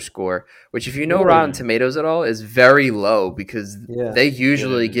 user score, which if you know Rotten Tomatoes at all is very low because they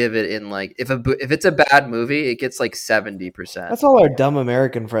usually give it in like if it's a bad movie, it gets like 70%. That's all our dumb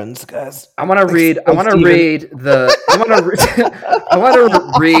American friends, guys. I want to read the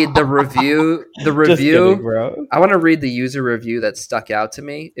review. Just kidding, bro. I want to read the user review that stuck out to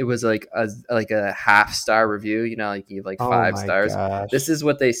me. It was like a half-star review, you know, like you give like 5 stars. Gosh. This is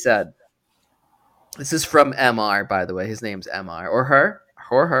what they said. This is from MR, by the way. His name's MR, or her,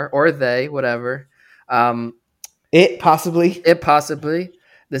 or they, whatever. It possibly.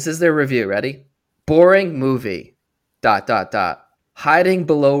 This is their review. Ready? Boring movie. ... Hiding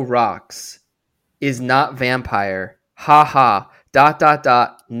below rocks is not vampire. Ha ha. ...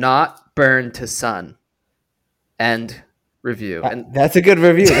 Not burned to sun. End review. And That's a good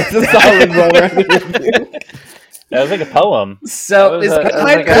review. That's a solid well-rounded review. That was like a poem. so That was that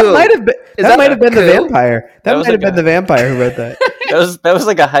That might have been the coup? vampire. That was might have like been the vampire who wrote that. That was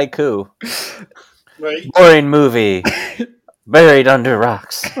like a haiku. Right. Boring movie. Buried under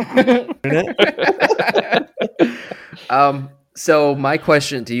rocks. So my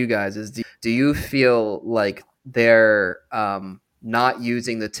question to you guys is: do you feel like they're not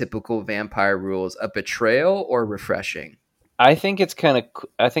using the typical vampire rules a betrayal or refreshing? I think it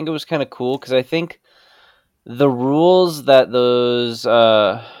was kind of cool because I think the rules that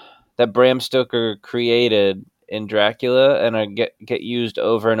that Bram Stoker created in Dracula and get used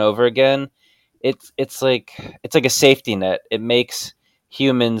over and over again, it's like a safety net. It makes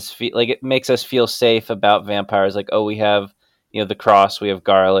humans feel like it makes us feel safe about vampires. Like, oh, we have the cross, we have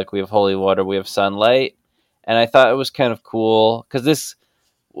garlic, we have holy water, we have sunlight, and I thought it was kind of cool because this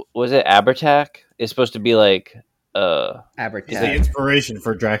was it. Abertac is supposed to be like. He's the Abertac. inspiration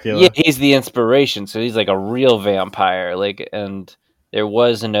for Dracula. Yeah, he's the inspiration. So he's like a real vampire. Like, and there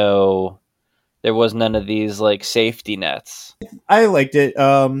was none of these like safety nets. I liked it,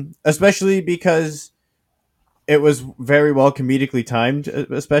 especially because it was very well comedically timed,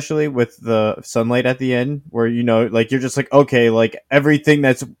 especially with the sunlight at the end, where like you're just like, okay, like everything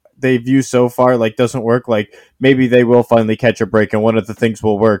they've used so far like doesn't work. Like maybe they will finally catch a break, and one of the things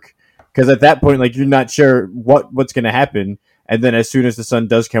will work. Because at that point, like you're not sure what's going to happen, and then as soon as the sun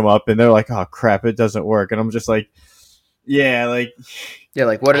does come up, and they're like, "Oh crap, it doesn't work," and I'm just like, "Yeah, like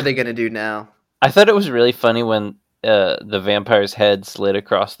what are they gonna do now?" I thought it was really funny when the vampire's head slid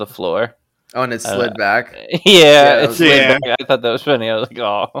across the floor. Oh, and it slid back. Yeah, it it slid yeah. back. I thought that was funny. I was like,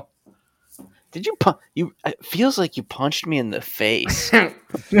 "Oh, did you you? It feels like you punched me in the face."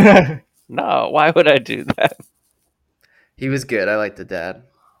 No, why would I do that? He was good. I like the dad.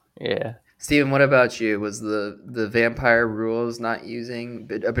 Yeah. Steven, what about you? Was the vampire rules not using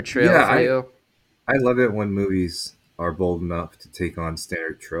a betrayal Yeah, for you? I love it when movies are bold enough to take on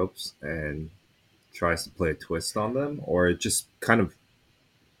standard tropes and tries to play a twist on them, or it just kind of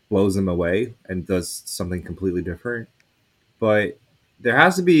blows them away and does something completely different. But there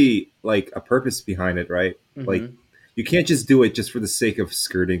has to be like a purpose behind it, right? Like you can't just do it just for the sake of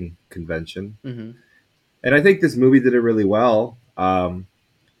skirting convention. Mm-hmm. And I think this movie did it really well.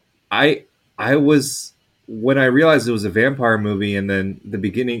 I was when I realized it was a vampire movie, and then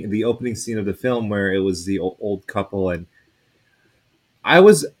the opening scene of the film where it was the old couple, and I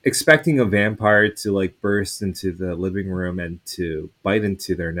was expecting a vampire to like burst into the living room and to bite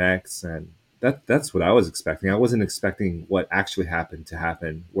into their necks, and that's what I was expecting. I wasn't expecting what actually happened to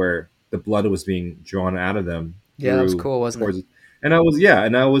happen, where the blood was being drawn out of them. Yeah, that was cool, wasn't it? And I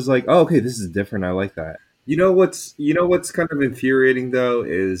was like, oh, okay, this is different. I like that. You know what's kind of infuriating though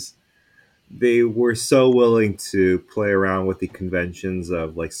is they were so willing to play around with the conventions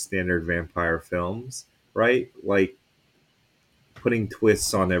of like standard vampire films, right? Like putting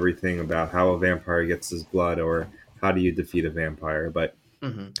twists on everything about how a vampire gets his blood or how do you defeat a vampire. But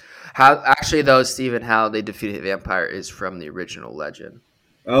How actually though, Stephen, how they defeated the vampire is from the original legend.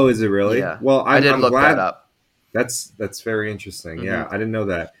 Oh, is it really? Yeah. Well, I did I'm look glad. that up. That's very interesting. Yeah, I didn't know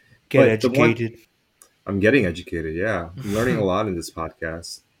that. Get But the one- educated. I'm getting educated. Yeah, I'm learning a lot in this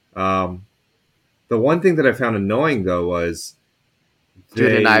podcast. The one thing that I found annoying though was Do it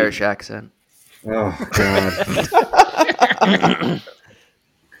in they- an Irish accent. Oh God.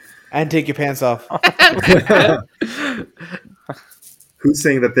 And take your pants off. Who's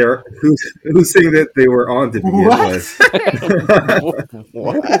saying that who's saying that they were on to begin with?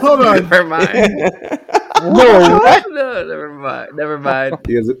 Hold on. Never mind. No, what? No, never mind. Never mind.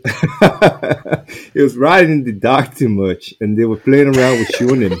 He was riding the dog too much, and they were playing around with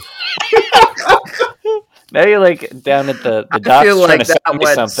shooting him. Now you're like down at the I docks feel trying like to sell that me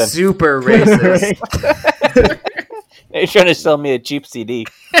went something. super racist. Now you're trying to sell me a cheap CD.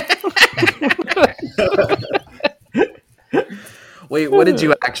 Wait, what did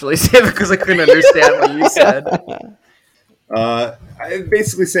you actually say? Because I couldn't understand what you said. I'm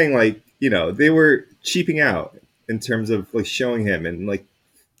basically saying like they were cheaping out in terms of like showing him and like.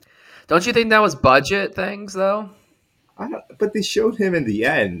 Don't you think that was budget things though? But they showed him in the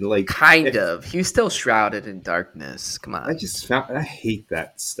end, like Kind of. He was still shrouded in darkness. Come on. I hate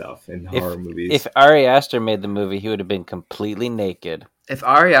that stuff in horror movies. If Ari Aster made the movie, he would have been completely naked. If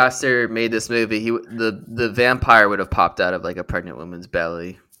Ari Aster made this movie, the vampire would have popped out of like a pregnant woman's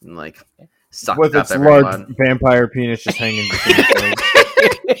belly and like sucked With up its everyone. large vampire penis just hanging between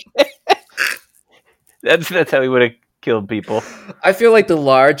its legs. That's how he would have killed people. I feel like the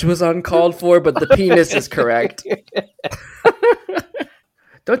large was uncalled for, but the penis is correct.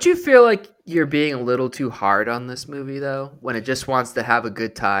 Don't you feel like you're being a little too hard on this movie though, when it just wants to have a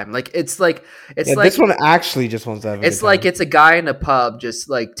good time? Like it's like This one actually just wants to have a it's good like time. it's a guy in a pub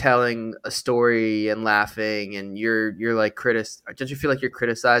just like telling a story and laughing, and you're like don't you feel like you're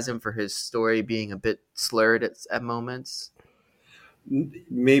criticizing for his story being a bit slurred at moments?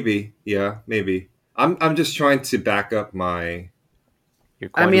 Maybe, yeah, maybe. I'm just trying to back up my.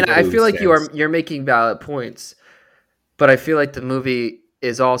 I mean, I feel like stance. you're making valid points, but I feel like the movie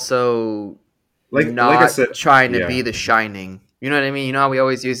is also not like I said, trying to yeah. be The Shining. You know what I mean? You know how we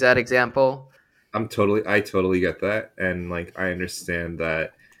always use that example? I totally get that, and like I understand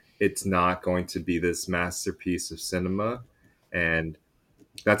that it's not going to be this masterpiece of cinema, and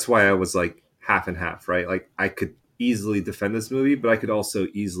that's why I was like half and half, right? Like I could easily defend this movie, but I could also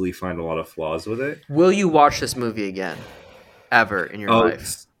easily find a lot of flaws with it. Will you watch this movie again, ever in your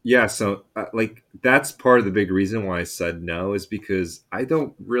life? Yeah, so like that's part of the big reason why I said no is because I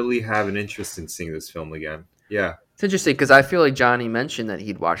don't really have an interest in seeing this film again. Yeah. It's interesting because I feel like Johnny mentioned that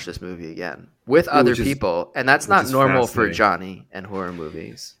he'd watch this movie again with other people, and that's not is normal for fascinating. Johnny and horror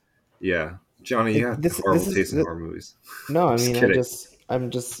movies. Yeah. Johnny, you have horrible taste in horror movies. No, I Just mean, kidding. I'm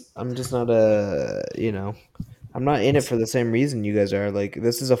just not I'm not in it for the same reason you guys are. Like,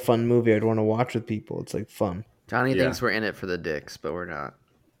 this is a fun movie I'd want to watch with people. It's like fun. Johnny Yeah. thinks we're in it for the dicks, but we're not.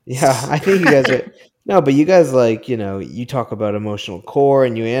 Yeah, I think you guys are. No, but you guys you talk about emotional core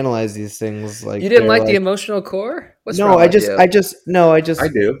and you analyze these things like You didn't they're like the emotional core? What's No, wrong I with just you? I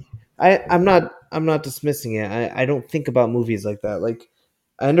do. I'm not dismissing it. I don't think about movies like that. Like,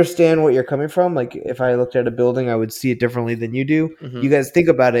 I understand what you're coming from. Like, if I looked at a building, I would see it differently than you do. Mhm. You guys think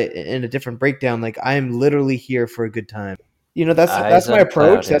about it in a different breakdown. Like, I am literally here for a good time. That's Eyes my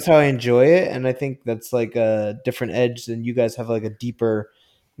approach. unclouded. That's how I enjoy it, and I think that's like a different edge than you guys have. Like a deeper,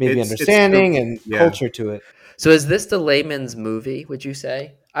 maybe It's understanding and yeah. culture to it. So is this the layman's movie, would you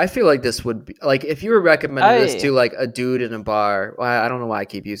say? I feel like this would be like if you were recommending this to like a dude in a bar. Well, I don't know why I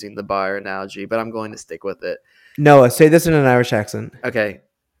keep using the bar analogy, but I'm going to stick with it. Noah, say this in an Irish accent. Okay.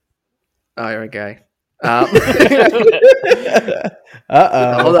 Oh, you're a guy.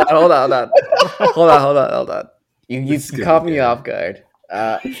 Uh-oh. Hold on. You This guy, caught me yeah. off guard.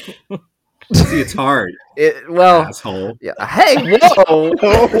 See, it's hard, Well, asshole. yeah. Hey, whoa!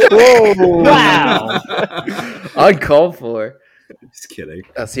 Wow. Uncalled for. Just kidding.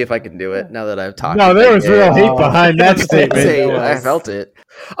 I'll see if I can do it now that I've talked. No, there was Yeah. real hate behind that statement. Say, I felt it.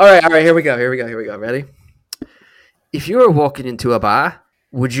 All right. Here we go. Ready? If you were walking into a bar,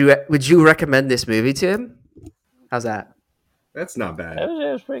 would you recommend this movie to him? How's that? That's not bad. It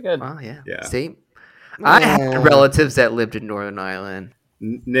was pretty good. Well, yeah. Yeah. See, I had relatives that lived in Northern Ireland.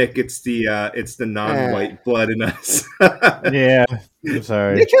 Nick, it's the non-white blood in us. Yeah, I'm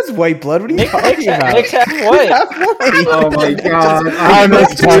sorry. Nick has white blood. What are you talking about? Nick's half white. Oh my god! I know what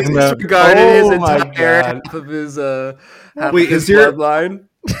you're talking about. Disregarded his Oh my entire God. half of his half Wait, of his is there- bloodline.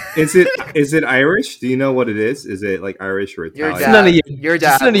 Is it Irish? Do you know what it is? Is it like Irish or Your Italian? dad. None of your Your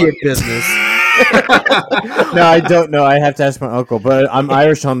Just dad. none of your business. No, I don't know. I have to ask my uncle, but I'm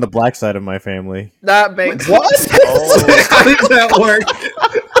Irish on the black side of my family. That makes What? How does that work?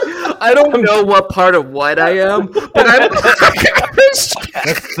 I don't know what part of white I am, but I'm Irish.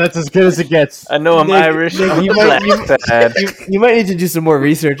 That's as good as it gets. I know I'm Nick, Irish. Nick, on you the might- black side. You might need to do some more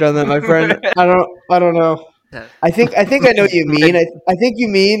research on that, my friend. I don't know. I think I know what you mean. I think you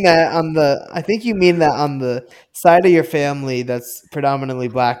mean that on the side of your family that's predominantly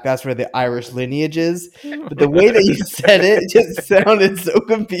black, that's where the Irish lineage is. But the way that you said it just sounded so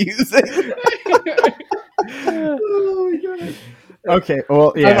confusing. Oh my god. Okay,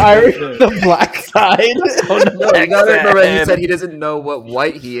 well, yeah. I'm Irish on the black side. No, you gotta remember he said he doesn't know what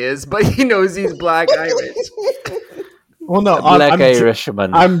white he is, but he knows he's black Irish. Well, no, Black I'm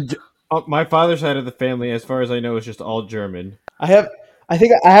Irishman. my father's side of the family, as far as I know, is just all German. I have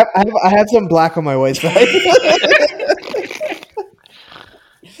some black on my white side.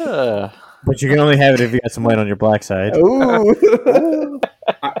 But you can only have it if you got some white on your black side. Ooh.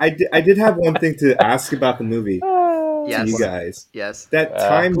 I did have one thing to ask about the movie to Yes. you guys. Yes. That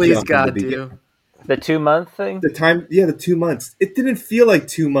time Please, jump in God, the beginning. do. The 2 month thing? The time, the 2 months. It didn't feel like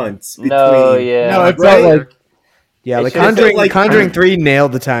 2 months. Between, No, yeah. No, it Right? felt like Yeah, It the should've Conjuring, felt like- Conjuring 3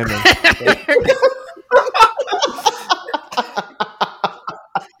 nailed the timing.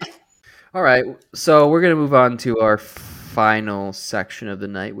 All right, so we're gonna move on to our final section of the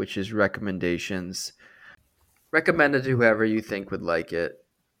night, which is recommendations. Recommend it to whoever you think would like it,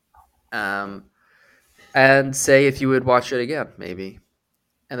 and say if you would watch it again, maybe,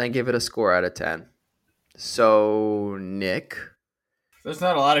 and then give it a score out of 10. So, Nick, there's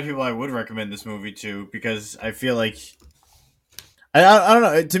not a lot of people I would recommend this movie to because I feel like I don't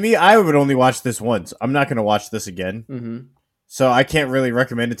know. To me, I would only watch this once. I'm not going to watch this again. mm-hmm. So I can't really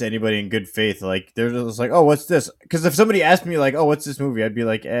recommend it to anybody in good faith. Like they're just like, "Oh, what's this?" Because if somebody asked me like, "Oh, what's this movie?" I'd be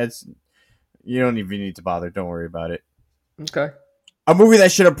like, "It's you don't even need to bother. Don't worry about it." Okay, A movie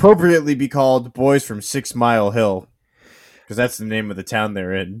that should appropriately be called "Boys from 6 Mile Hill," because that's the name of the town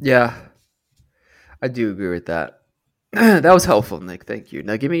they're in. yeah, I do agree with that. That was helpful, Nick. Thank you.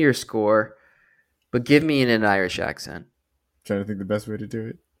 Now, give me your score, but give me in an Irish accent. Trying to think the best way to do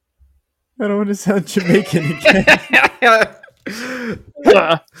it. I don't want to sound Jamaican again.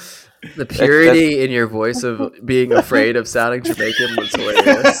 The purity in your voice of being afraid of sounding Jamaican was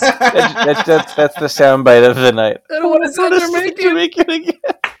hilarious. That's the soundbite of the night. I don't want to sound Jamaican. again.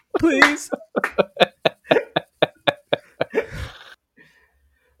 Please.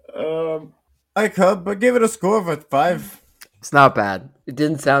 I could, but give it a score of a 5. It's not bad. It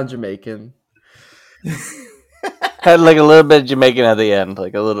didn't sound Jamaican. Had like a little bit of Jamaican at the end,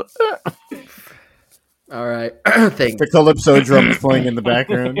 like a little. All right. Thank The calypso drums playing in the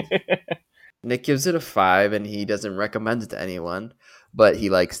background. Nick gives it a 5, and he doesn't recommend it to anyone, but he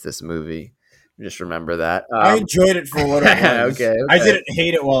likes this movie. Just remember that. I enjoyed it for what it was. Okay. I didn't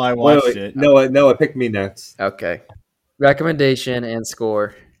hate it while I watched it. Noah, pick me next. Okay. Recommendation and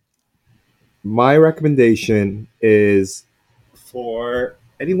score. My recommendation is for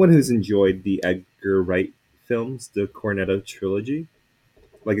anyone who's enjoyed the Edgar Wright films, the Cornetto trilogy,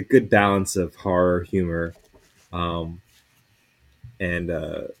 like a good balance of horror, humor, and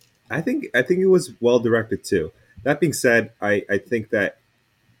I think it was well directed too. That being said, I think that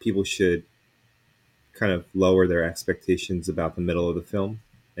people should kind of lower their expectations about the middle of the film,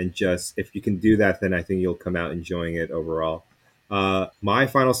 and just if you can do that, then I think you'll come out enjoying it overall. My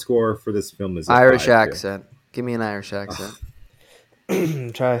final score for this film is a Irish 5 too. accent. Give me an Irish accent.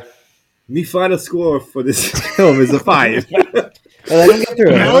 Try. My final score for this film is a 5. Let him get through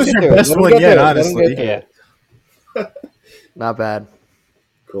it. That Let him was get your through it. best Let him one get yet, through it. Let him honestly. get through it. Not bad.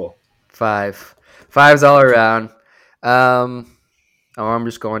 Cool. 5. 5's all around. I'm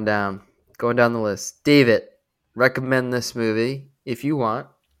just going down the list. David, recommend this movie if you want,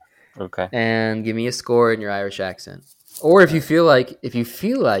 Okay. and give me a score in your Irish accent. Or if you feel like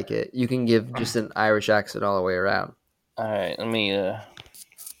it, you can give just an Irish accent all the way around. All right. Let me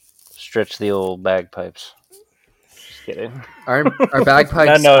stretch the old bagpipes. Just kidding. Are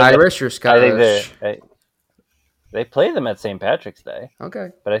bagpipes No, Irish or I Scottish? think they play them at St. Patrick's Day, Okay.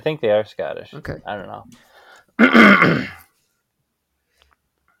 but I think they are Scottish. Okay. I don't know.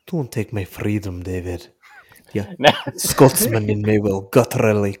 Don't take my freedom, David. Yeah. No. Scotsman in me will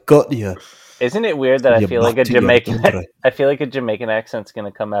gutturally gut you. Isn't it weird that I You feel like a back to your Jamaican? country. I feel like a Jamaican accent's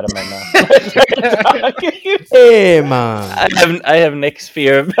gonna come out of my mouth. Hey, man. I have Nick's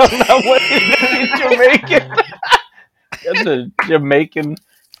fear about not wanting to be Jamaican. Got the Jamaican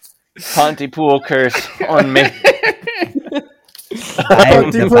Pontypool curse on me.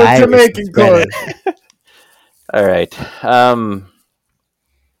 I'm Deep the virus Jamaican spreader. chord. All right.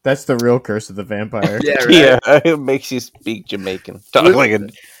 That's the real curse of the vampire. Yeah, right. Yeah, it makes you speak Jamaican. Talk like a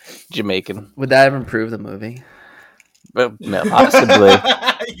Jamaican. Would that have improved the movie? But, no, possibly.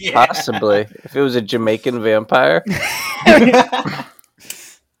 Yeah. Possibly. If it was a Jamaican vampire.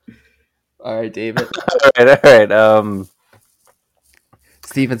 All right, David. All right.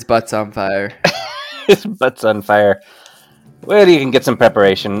 Steven's butt's on fire. His butt's on fire. Well, you can get some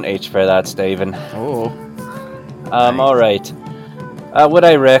preparation H for that, Steven. Oh. All right. Would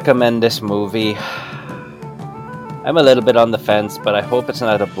I recommend this movie? I'm a little bit on the fence, but I hope it's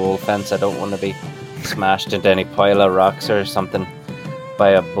not a bull fence. I don't want to be smashed into any pile of rocks or something by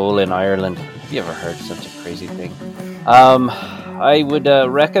a bull in Ireland. Have you ever heard such a crazy thing? I would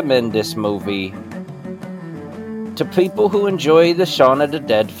recommend this movie to people who enjoy the Shaun of the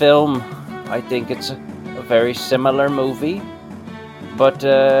Dead film. I think it's a very similar movie, but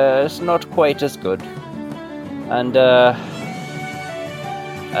it's not quite as good. And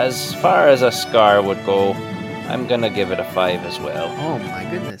as far as a scar would go, I'm gonna give it a 5 as well. Oh my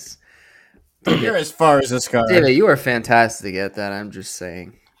goodness. You're as far as this guy. David, you are fantastic at that. I'm just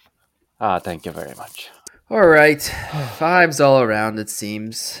saying. Thank you very much. All right. Vibes all around, it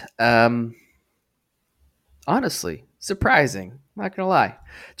seems. Honestly, surprising. Not going to lie.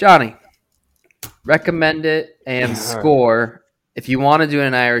 Johnny, recommend it and score. If you want to do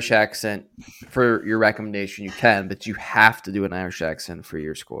an Irish accent for your recommendation, you can, but you have to do an Irish accent for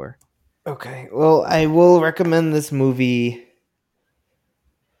your score. Okay, well, I will recommend this movie.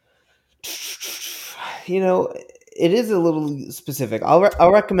 You know, it is a little specific.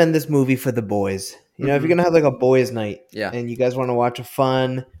 I'll recommend this movie for the boys. You know, if you're gonna have like a boys' night, Yeah. and you guys want to watch a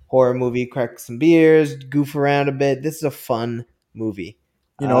fun horror movie, crack some beers, goof around a bit, this is a fun movie.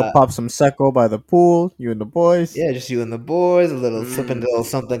 You know, pop some secco by the pool, you and the boys. Yeah, just you and the boys, a little slip into a little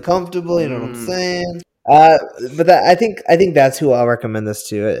something comfortable. You know what I'm saying? But I think that's who I'll recommend this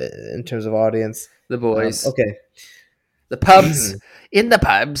to in terms of audience. The boys. Okay. The pubs. In the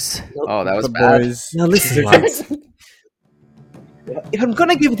pubs. Oh, that was the bad. boys. Now listen, lads. If I'm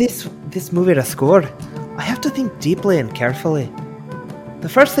gonna give this movie a score, I have to think deeply and carefully. The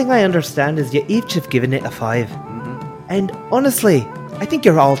first thing I understand is you each have given it a 5. And honestly, I think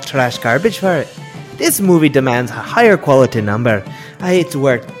you're all trash garbage for it. This movie demands a higher quality number. It's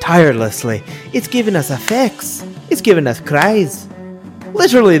worked tirelessly. It's given us effects. It's given us cries.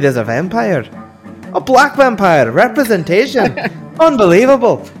 Literally, there's a vampire. A black vampire. Representation.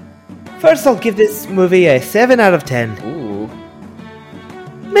 Unbelievable. First, I'll give this movie a 7 out of 10. Ooh.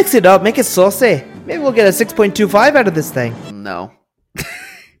 Mix it up, make it saucy. Maybe we'll get a 6.25 out of this thing. No.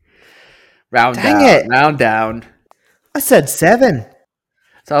 Round Dang down. it. Round down. I said 7.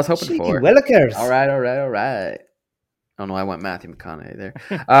 So I was hoping Cheeky for. willikers. All right. Oh no, I went Matthew McConaughey there.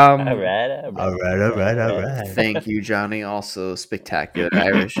 All All right. Thank you, Johnny. Also, spectacular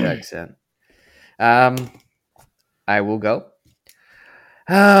Irish accent. I will go.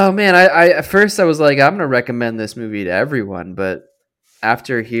 Oh man, I at first I was like, I'm gonna recommend this movie to everyone, but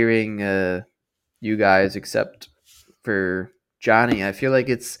after hearing you guys, except for Johnny, I feel like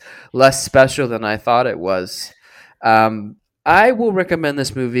it's less special than I thought it was. I will recommend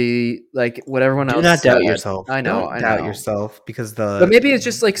this movie like what everyone else Do not doubt said. yourself. I know, Don't I doubt know. yourself because But maybe it's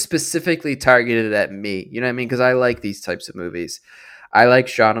just like specifically targeted at me. You know what I mean? Because I like these types of movies. I like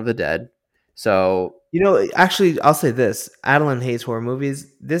Shaun of the Dead. So You know, actually, I'll say this: Adeline hates horror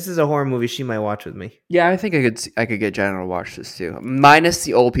movies. This is a horror movie she might watch with me. yeah, I think I could get Jenna to watch this too. Minus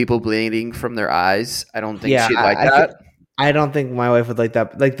the old people bleeding from their eyes. I don't think she'd like that. I don't think my wife would like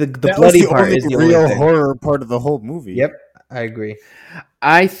that. Like the That was bloody the part only is the real only thing. horror part of the whole movie. Yep, I agree.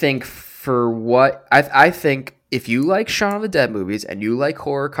 I think for what I think if you like Shaun of the Dead movies and you like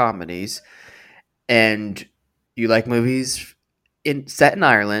horror comedies and you like movies set in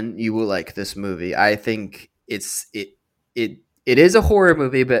Ireland, you will like this movie. I think it is a horror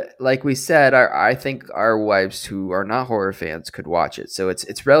movie, but like we said, I think our wives who are not horror fans could watch it. So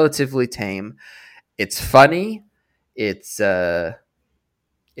it's relatively tame. It's funny. It's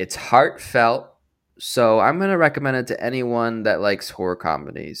heartfelt. So I'm gonna recommend it to anyone that likes horror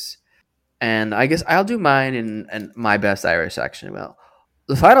comedies. And I guess I'll do mine in my best Irish accent. Well,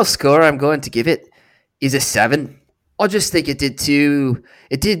 the final score I'm going to give it is a 7. I just think it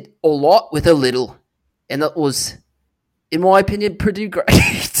did a lot with a little. And that was, in my opinion, pretty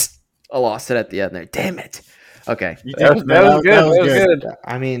great. I lost it at the end there. Damn it. Okay. That was good. That was good.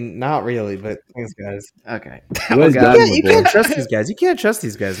 I mean, not really, but thanks, guys. Okay. You guys God. got Yeah, him you with can't that. trust these guys. You can't trust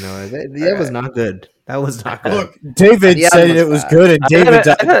these guys, Noah. That was not good. That was not good. Look, David The said other it was was good, and I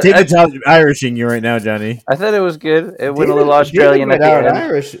thought- David's out Irishing you right now, Johnny. I thought it was good. It went a David- little Australian David at might the out end.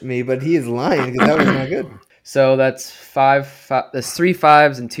 Irish me, but he is lying because that was not good. So that's that's 3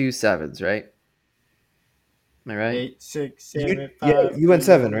 5s and 2 7s, right? Am I right? 8, 6, You, 7, yeah, 5. you went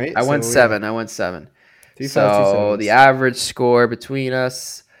 7, right? I went So 7. I went 7. 3, 5, 2, So 7s. the average score between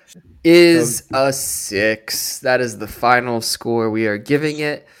us is a 6. That is the final score we are giving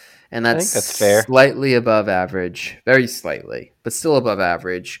it, and I that's, think that's fair. Slightly above average, very slightly, but still above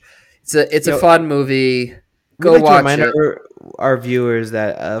average. It's a Yo, fun movie. We'd Go like to watch remind it. our viewers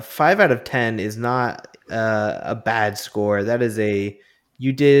that 5 out of 10 is not a bad score. That is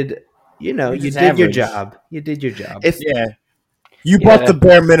you did your average. job. You did your job. Yeah. You brought the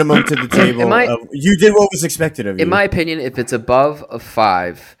bare minimum to the table. You did what was expected of you. In my opinion, if it's above a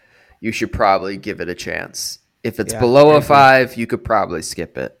 5, you should probably give it a chance. If it's below a 5, you could probably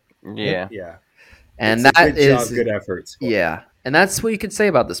skip it. Yeah. Yeah. And It's a that good job, is good efforts. yeah. And that's what you could say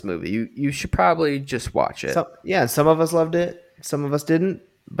about this movie. You should probably just watch it. Some of us loved it, some of us didn't,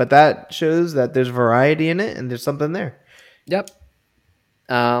 but that shows that there's variety in it and there's something there. Yep.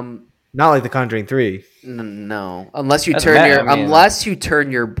 Not like The Conjuring 3. No, unless you That's turn bad. unless you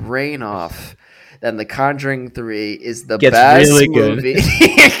turn your brain off, then The Conjuring 3 is the Gets best really good. movie.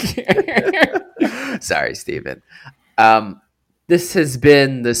 Sorry, Steven. This has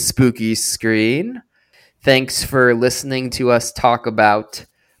been the Spooky Screen. Thanks for listening to us talk about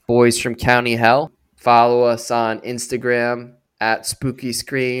Boys from County Hell. Follow us on Instagram at Spooky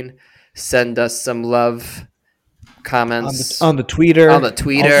Screen. Send us some love. Comments on the Twitter.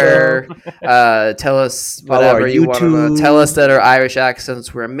 Tell us whatever you want to know. Tell us that our Irish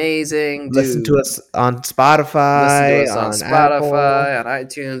accents were amazing. Listen to us on Spotify. On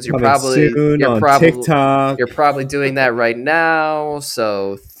iTunes. You're probably on TikTok. You're probably doing that right now.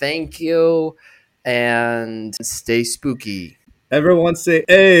 So thank you and stay spooky. Everyone say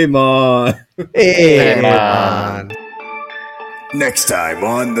Amon. Amon. Next time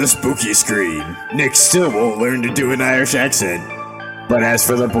on The Spooky Screen, Nick still won't learn to do an Irish accent. But as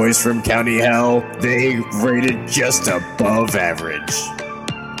for the Boys from County Hell, they rated just above average.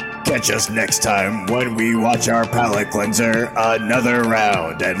 Catch us next time when we watch our palate cleanser another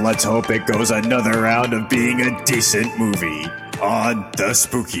round, and let's hope it goes another round of being a decent movie on The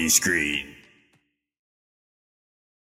Spooky Screen.